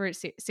 for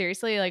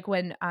seriously, like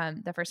when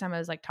the first time I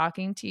was like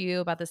talking to you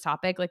about this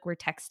topic, like we're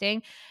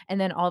texting, and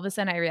then all of a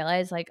sudden I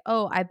realized, like,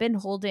 oh, I've been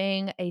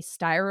holding a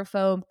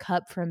styrofoam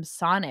cup from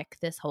Sonic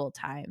this whole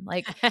time.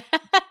 Like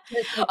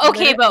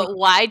Okay, literally, like, but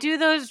why do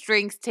those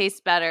drinks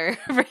taste better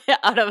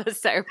out of a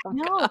styrofoam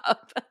no,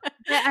 cup?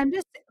 but I'm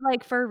just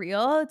like, for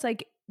real, it's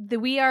like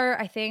we are,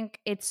 I think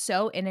it's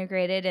so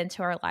integrated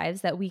into our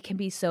lives that we can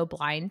be so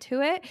blind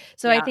to it.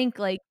 So I Yeah, think,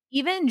 like,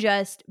 even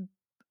just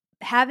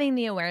having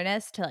the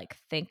awareness to, like,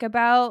 think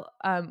about,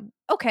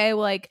 okay,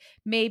 well, like,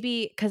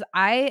 maybe because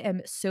I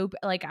am so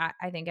like,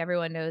 I think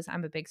everyone knows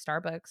I'm a big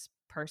Starbucks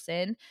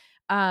person,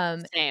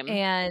 same.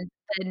 and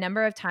the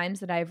number of times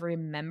that I've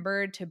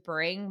remembered to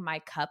bring my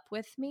cup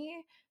with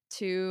me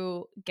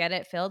to get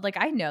it filled, like,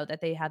 I know that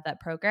they have that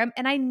program,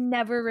 and I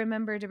never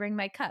remember to bring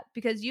my cup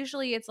because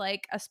usually it's,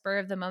 like, a spur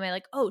of the moment,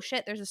 like, "Oh,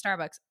 shit, there's a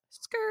Starbucks.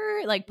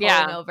 Skirt," like,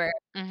 pulling Yeah. over.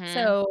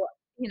 Mhm. So,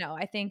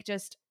 I think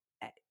just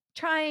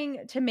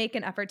trying to make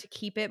an effort to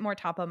keep it more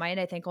top of mind,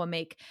 I think will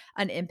make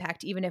an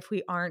impact, even if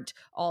we aren't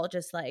all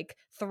just like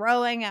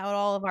throwing out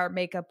all of our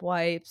makeup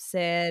wipes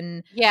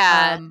and,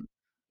 Yeah. um,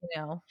 you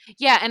know.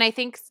 Yeah, and I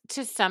think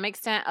to some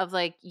extent of,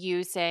 like,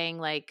 you saying,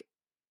 like,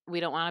 we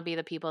don't wanna be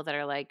the people that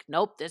are like,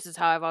 "Nope, this is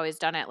how I've always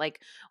done it,"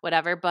 like,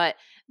 whatever, but,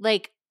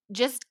 like,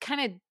 just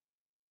kinda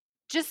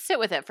just sit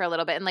with it for a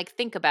little bit and, like,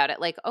 think about it,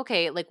 like,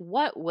 okay, like,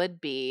 what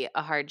would be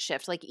a hard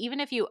shift? Like, even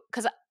if you,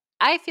 because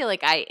I feel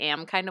like I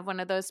am kind of one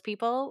of those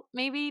people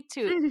maybe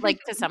to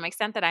some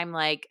extent that I'm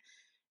like,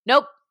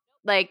 "Nope,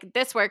 like,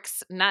 this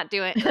works, not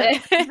doing."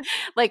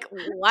 Like,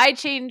 why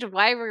change?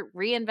 Why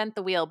reinvent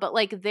the wheel? But,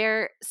 like,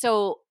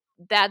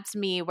 that's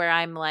me where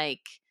I'm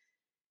like,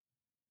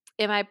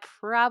 am I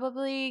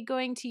probably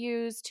going to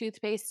use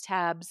toothpaste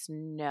tabs?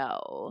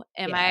 No.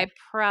 Am Yeah. I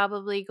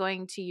probably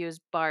going to use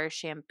bar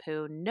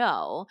shampoo?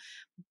 No.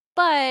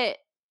 But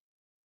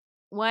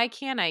why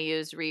can't I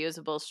use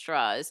reusable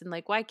straws? And,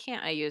 like, why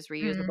can't I use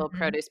reusable Mhm.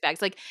 produce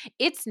bags? Like,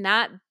 it's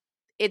not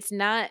it's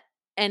not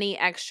any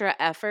extra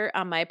effort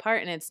on my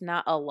part, and it's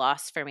not a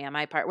loss for me on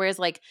my part. Whereas,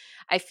 like,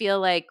 I feel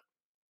like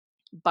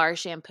bar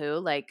shampoo,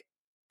 like,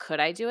 could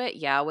I do it?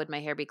 Yeah. Would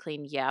my hair be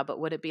clean? Yeah. But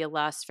would it be a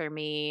loss for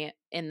me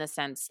in the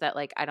sense that,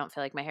 like, I don't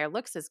feel like my hair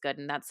looks as good,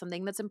 and that's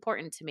something that's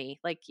important to me?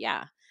 Like,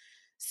 yeah.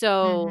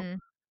 So, Mhm.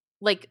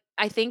 like,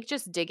 I think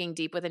just digging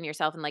deep within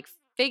yourself and, like,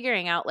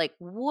 figuring out, like,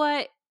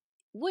 what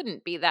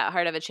wouldn't be that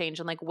hard of a change,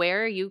 and, like,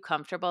 where are you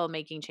comfortable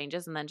making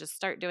changes, and then just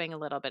start doing a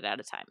little bit at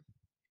a time.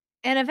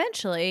 And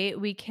eventually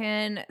we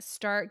can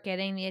start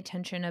getting the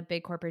attention of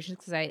big corporations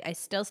because I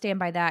still stand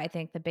by that. I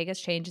think the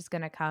biggest change is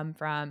going to come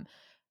from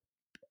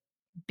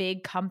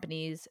big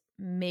companies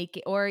make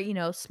it, or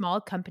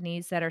small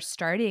companies that are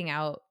starting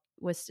out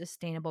with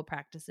sustainable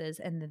practices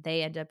and that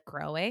they end up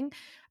growing.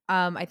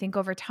 I think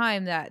over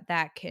time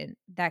that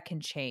can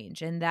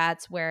change, and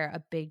that's where a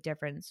big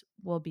difference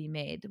will be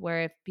made,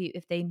 where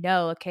if they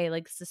know, okay,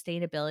 like,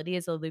 sustainability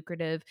is a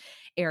lucrative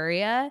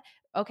area,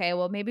 okay,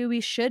 well, maybe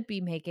we should be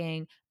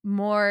making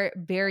more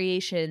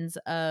variations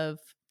of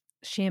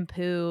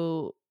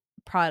shampoo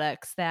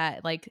products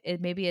that, like,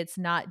 maybe it's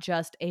not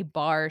just a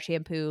bar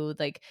shampoo,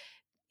 like,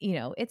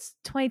 it's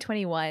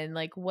 2021,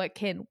 like,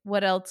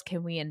 what else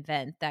can we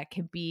invent that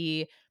can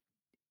be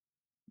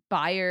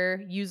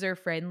buyer user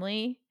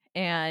friendly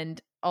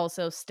and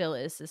also still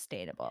is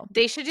sustainable?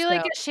 They should do,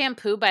 like, So a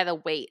shampoo by the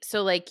weight.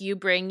 So, like, you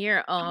bring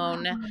your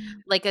own,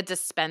 like, a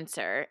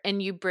dispenser,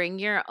 and you bring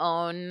your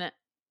own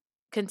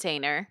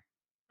container,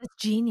 that's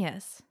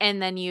genius. and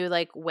then you,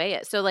 like, weigh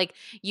it. So, like,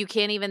 you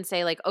can't even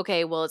say, like,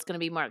 "Okay, well, it's gonna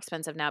be more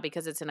expensive now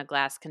because it's in a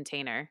glass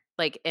container."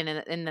 Like, and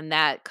then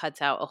that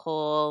cuts out a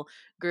whole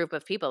group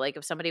of people. Like,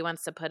 if somebody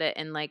wants to put it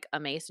in, like, a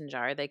mason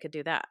jar, they could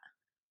do that.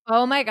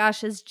 Oh my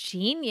gosh, it's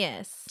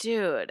genius.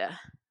 Dude,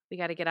 we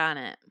gotta get on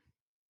it.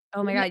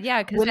 Oh my Wouldn't it god,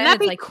 yeah, because wouldn't then that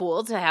it's be like,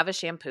 cool to have a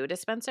shampoo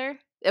dispenser?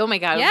 Oh my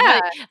god, yeah.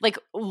 what, like,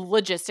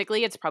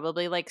 logistically, it's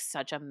probably, like,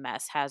 such a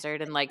mess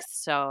hazard and, like,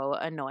 so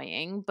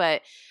annoying,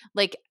 but,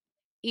 like,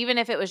 even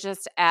if it was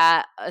just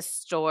at a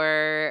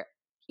store,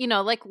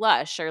 like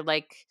Lush or,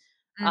 like,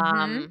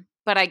 Mhm.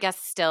 but I guess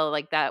still,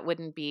 like, that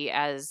wouldn't be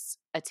as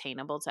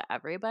attainable to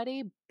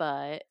everybody,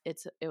 but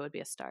it would be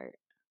a start.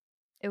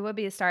 It would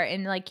be a start,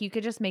 and, like, you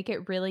could just make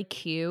it really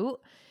cute,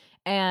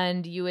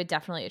 and you would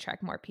definitely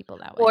attract more people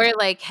that way. Or,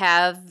 like,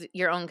 have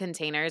your own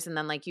containers and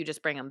then, like, you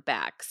just bring them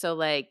back. So,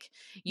 like,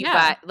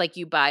 Yeah.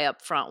 you buy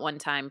up front one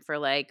time for,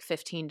 like,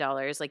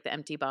 $15, like, the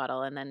empty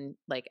bottle, and then,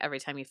 like, every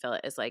time you fill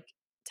it is, like,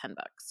 10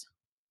 bucks.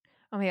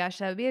 Oh my gosh,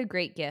 that would be a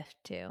great gift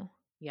too.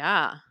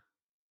 Yeah.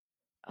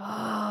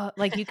 Oh,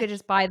 like, you could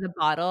just buy the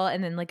bottle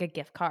and then, like, a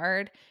gift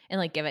card and,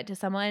 like, give it to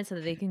someone so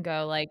that they can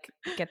go, like,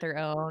 pick out their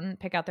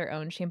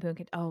own shampoo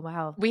and oh,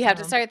 wow. We have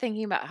to start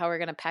thinking about how we're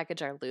gonna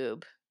package our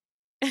lube.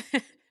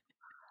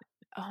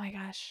 Oh my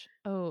gosh.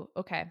 Oh,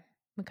 okay.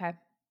 Okay.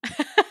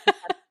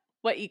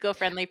 What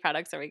eco-friendly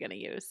products are we gonna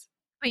use?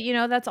 But,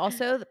 that's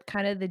also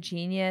kind of the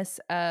genius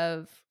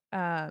of,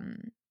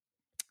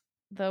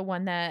 the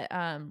one that,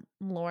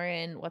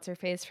 Lauren, what's her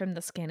face from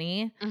The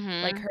Skinny,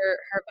 like, Mhm.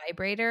 her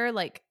vibrator,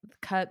 like,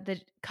 cut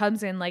that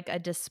comes in, like, a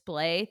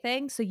display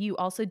thing, so you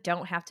also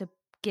don't have to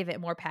give it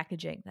more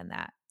packaging than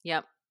that.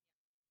 Yep.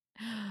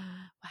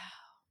 Wow.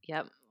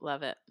 Yep.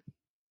 Love it.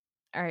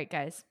 Alright,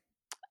 guys.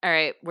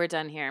 Alright, we're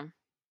done here.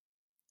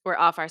 We're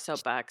off our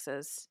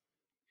soapboxes.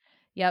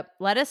 Yep.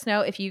 Let us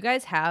know if you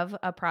guys have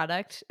a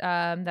product,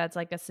 that's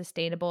like a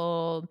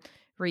sustainable,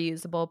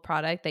 reusable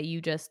product that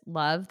you just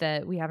love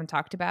that we haven't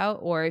talked about,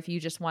 or if you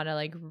just wanna,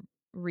 like,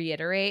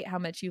 reiterate how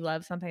much you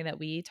love something that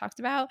we talked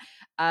about,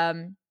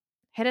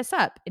 hit us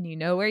up, and you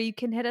know where you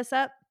can hit us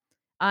up?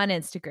 On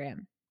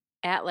Instagram.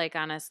 At, like,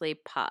 honestly,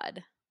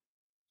 pod.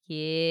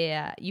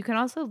 Yeah. You can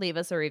also leave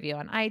us a review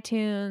on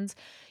iTunes.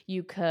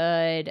 You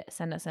could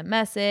send us a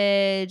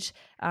message,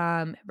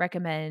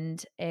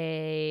 recommend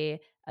a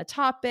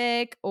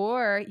topic,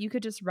 or you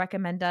could just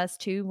recommend us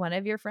to one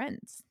of your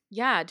friends.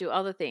 Yeah, do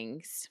all the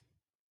things.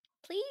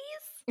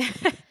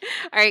 Please.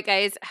 Alright,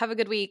 guys, have a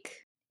good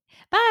week.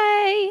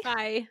 Bye.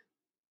 Bye.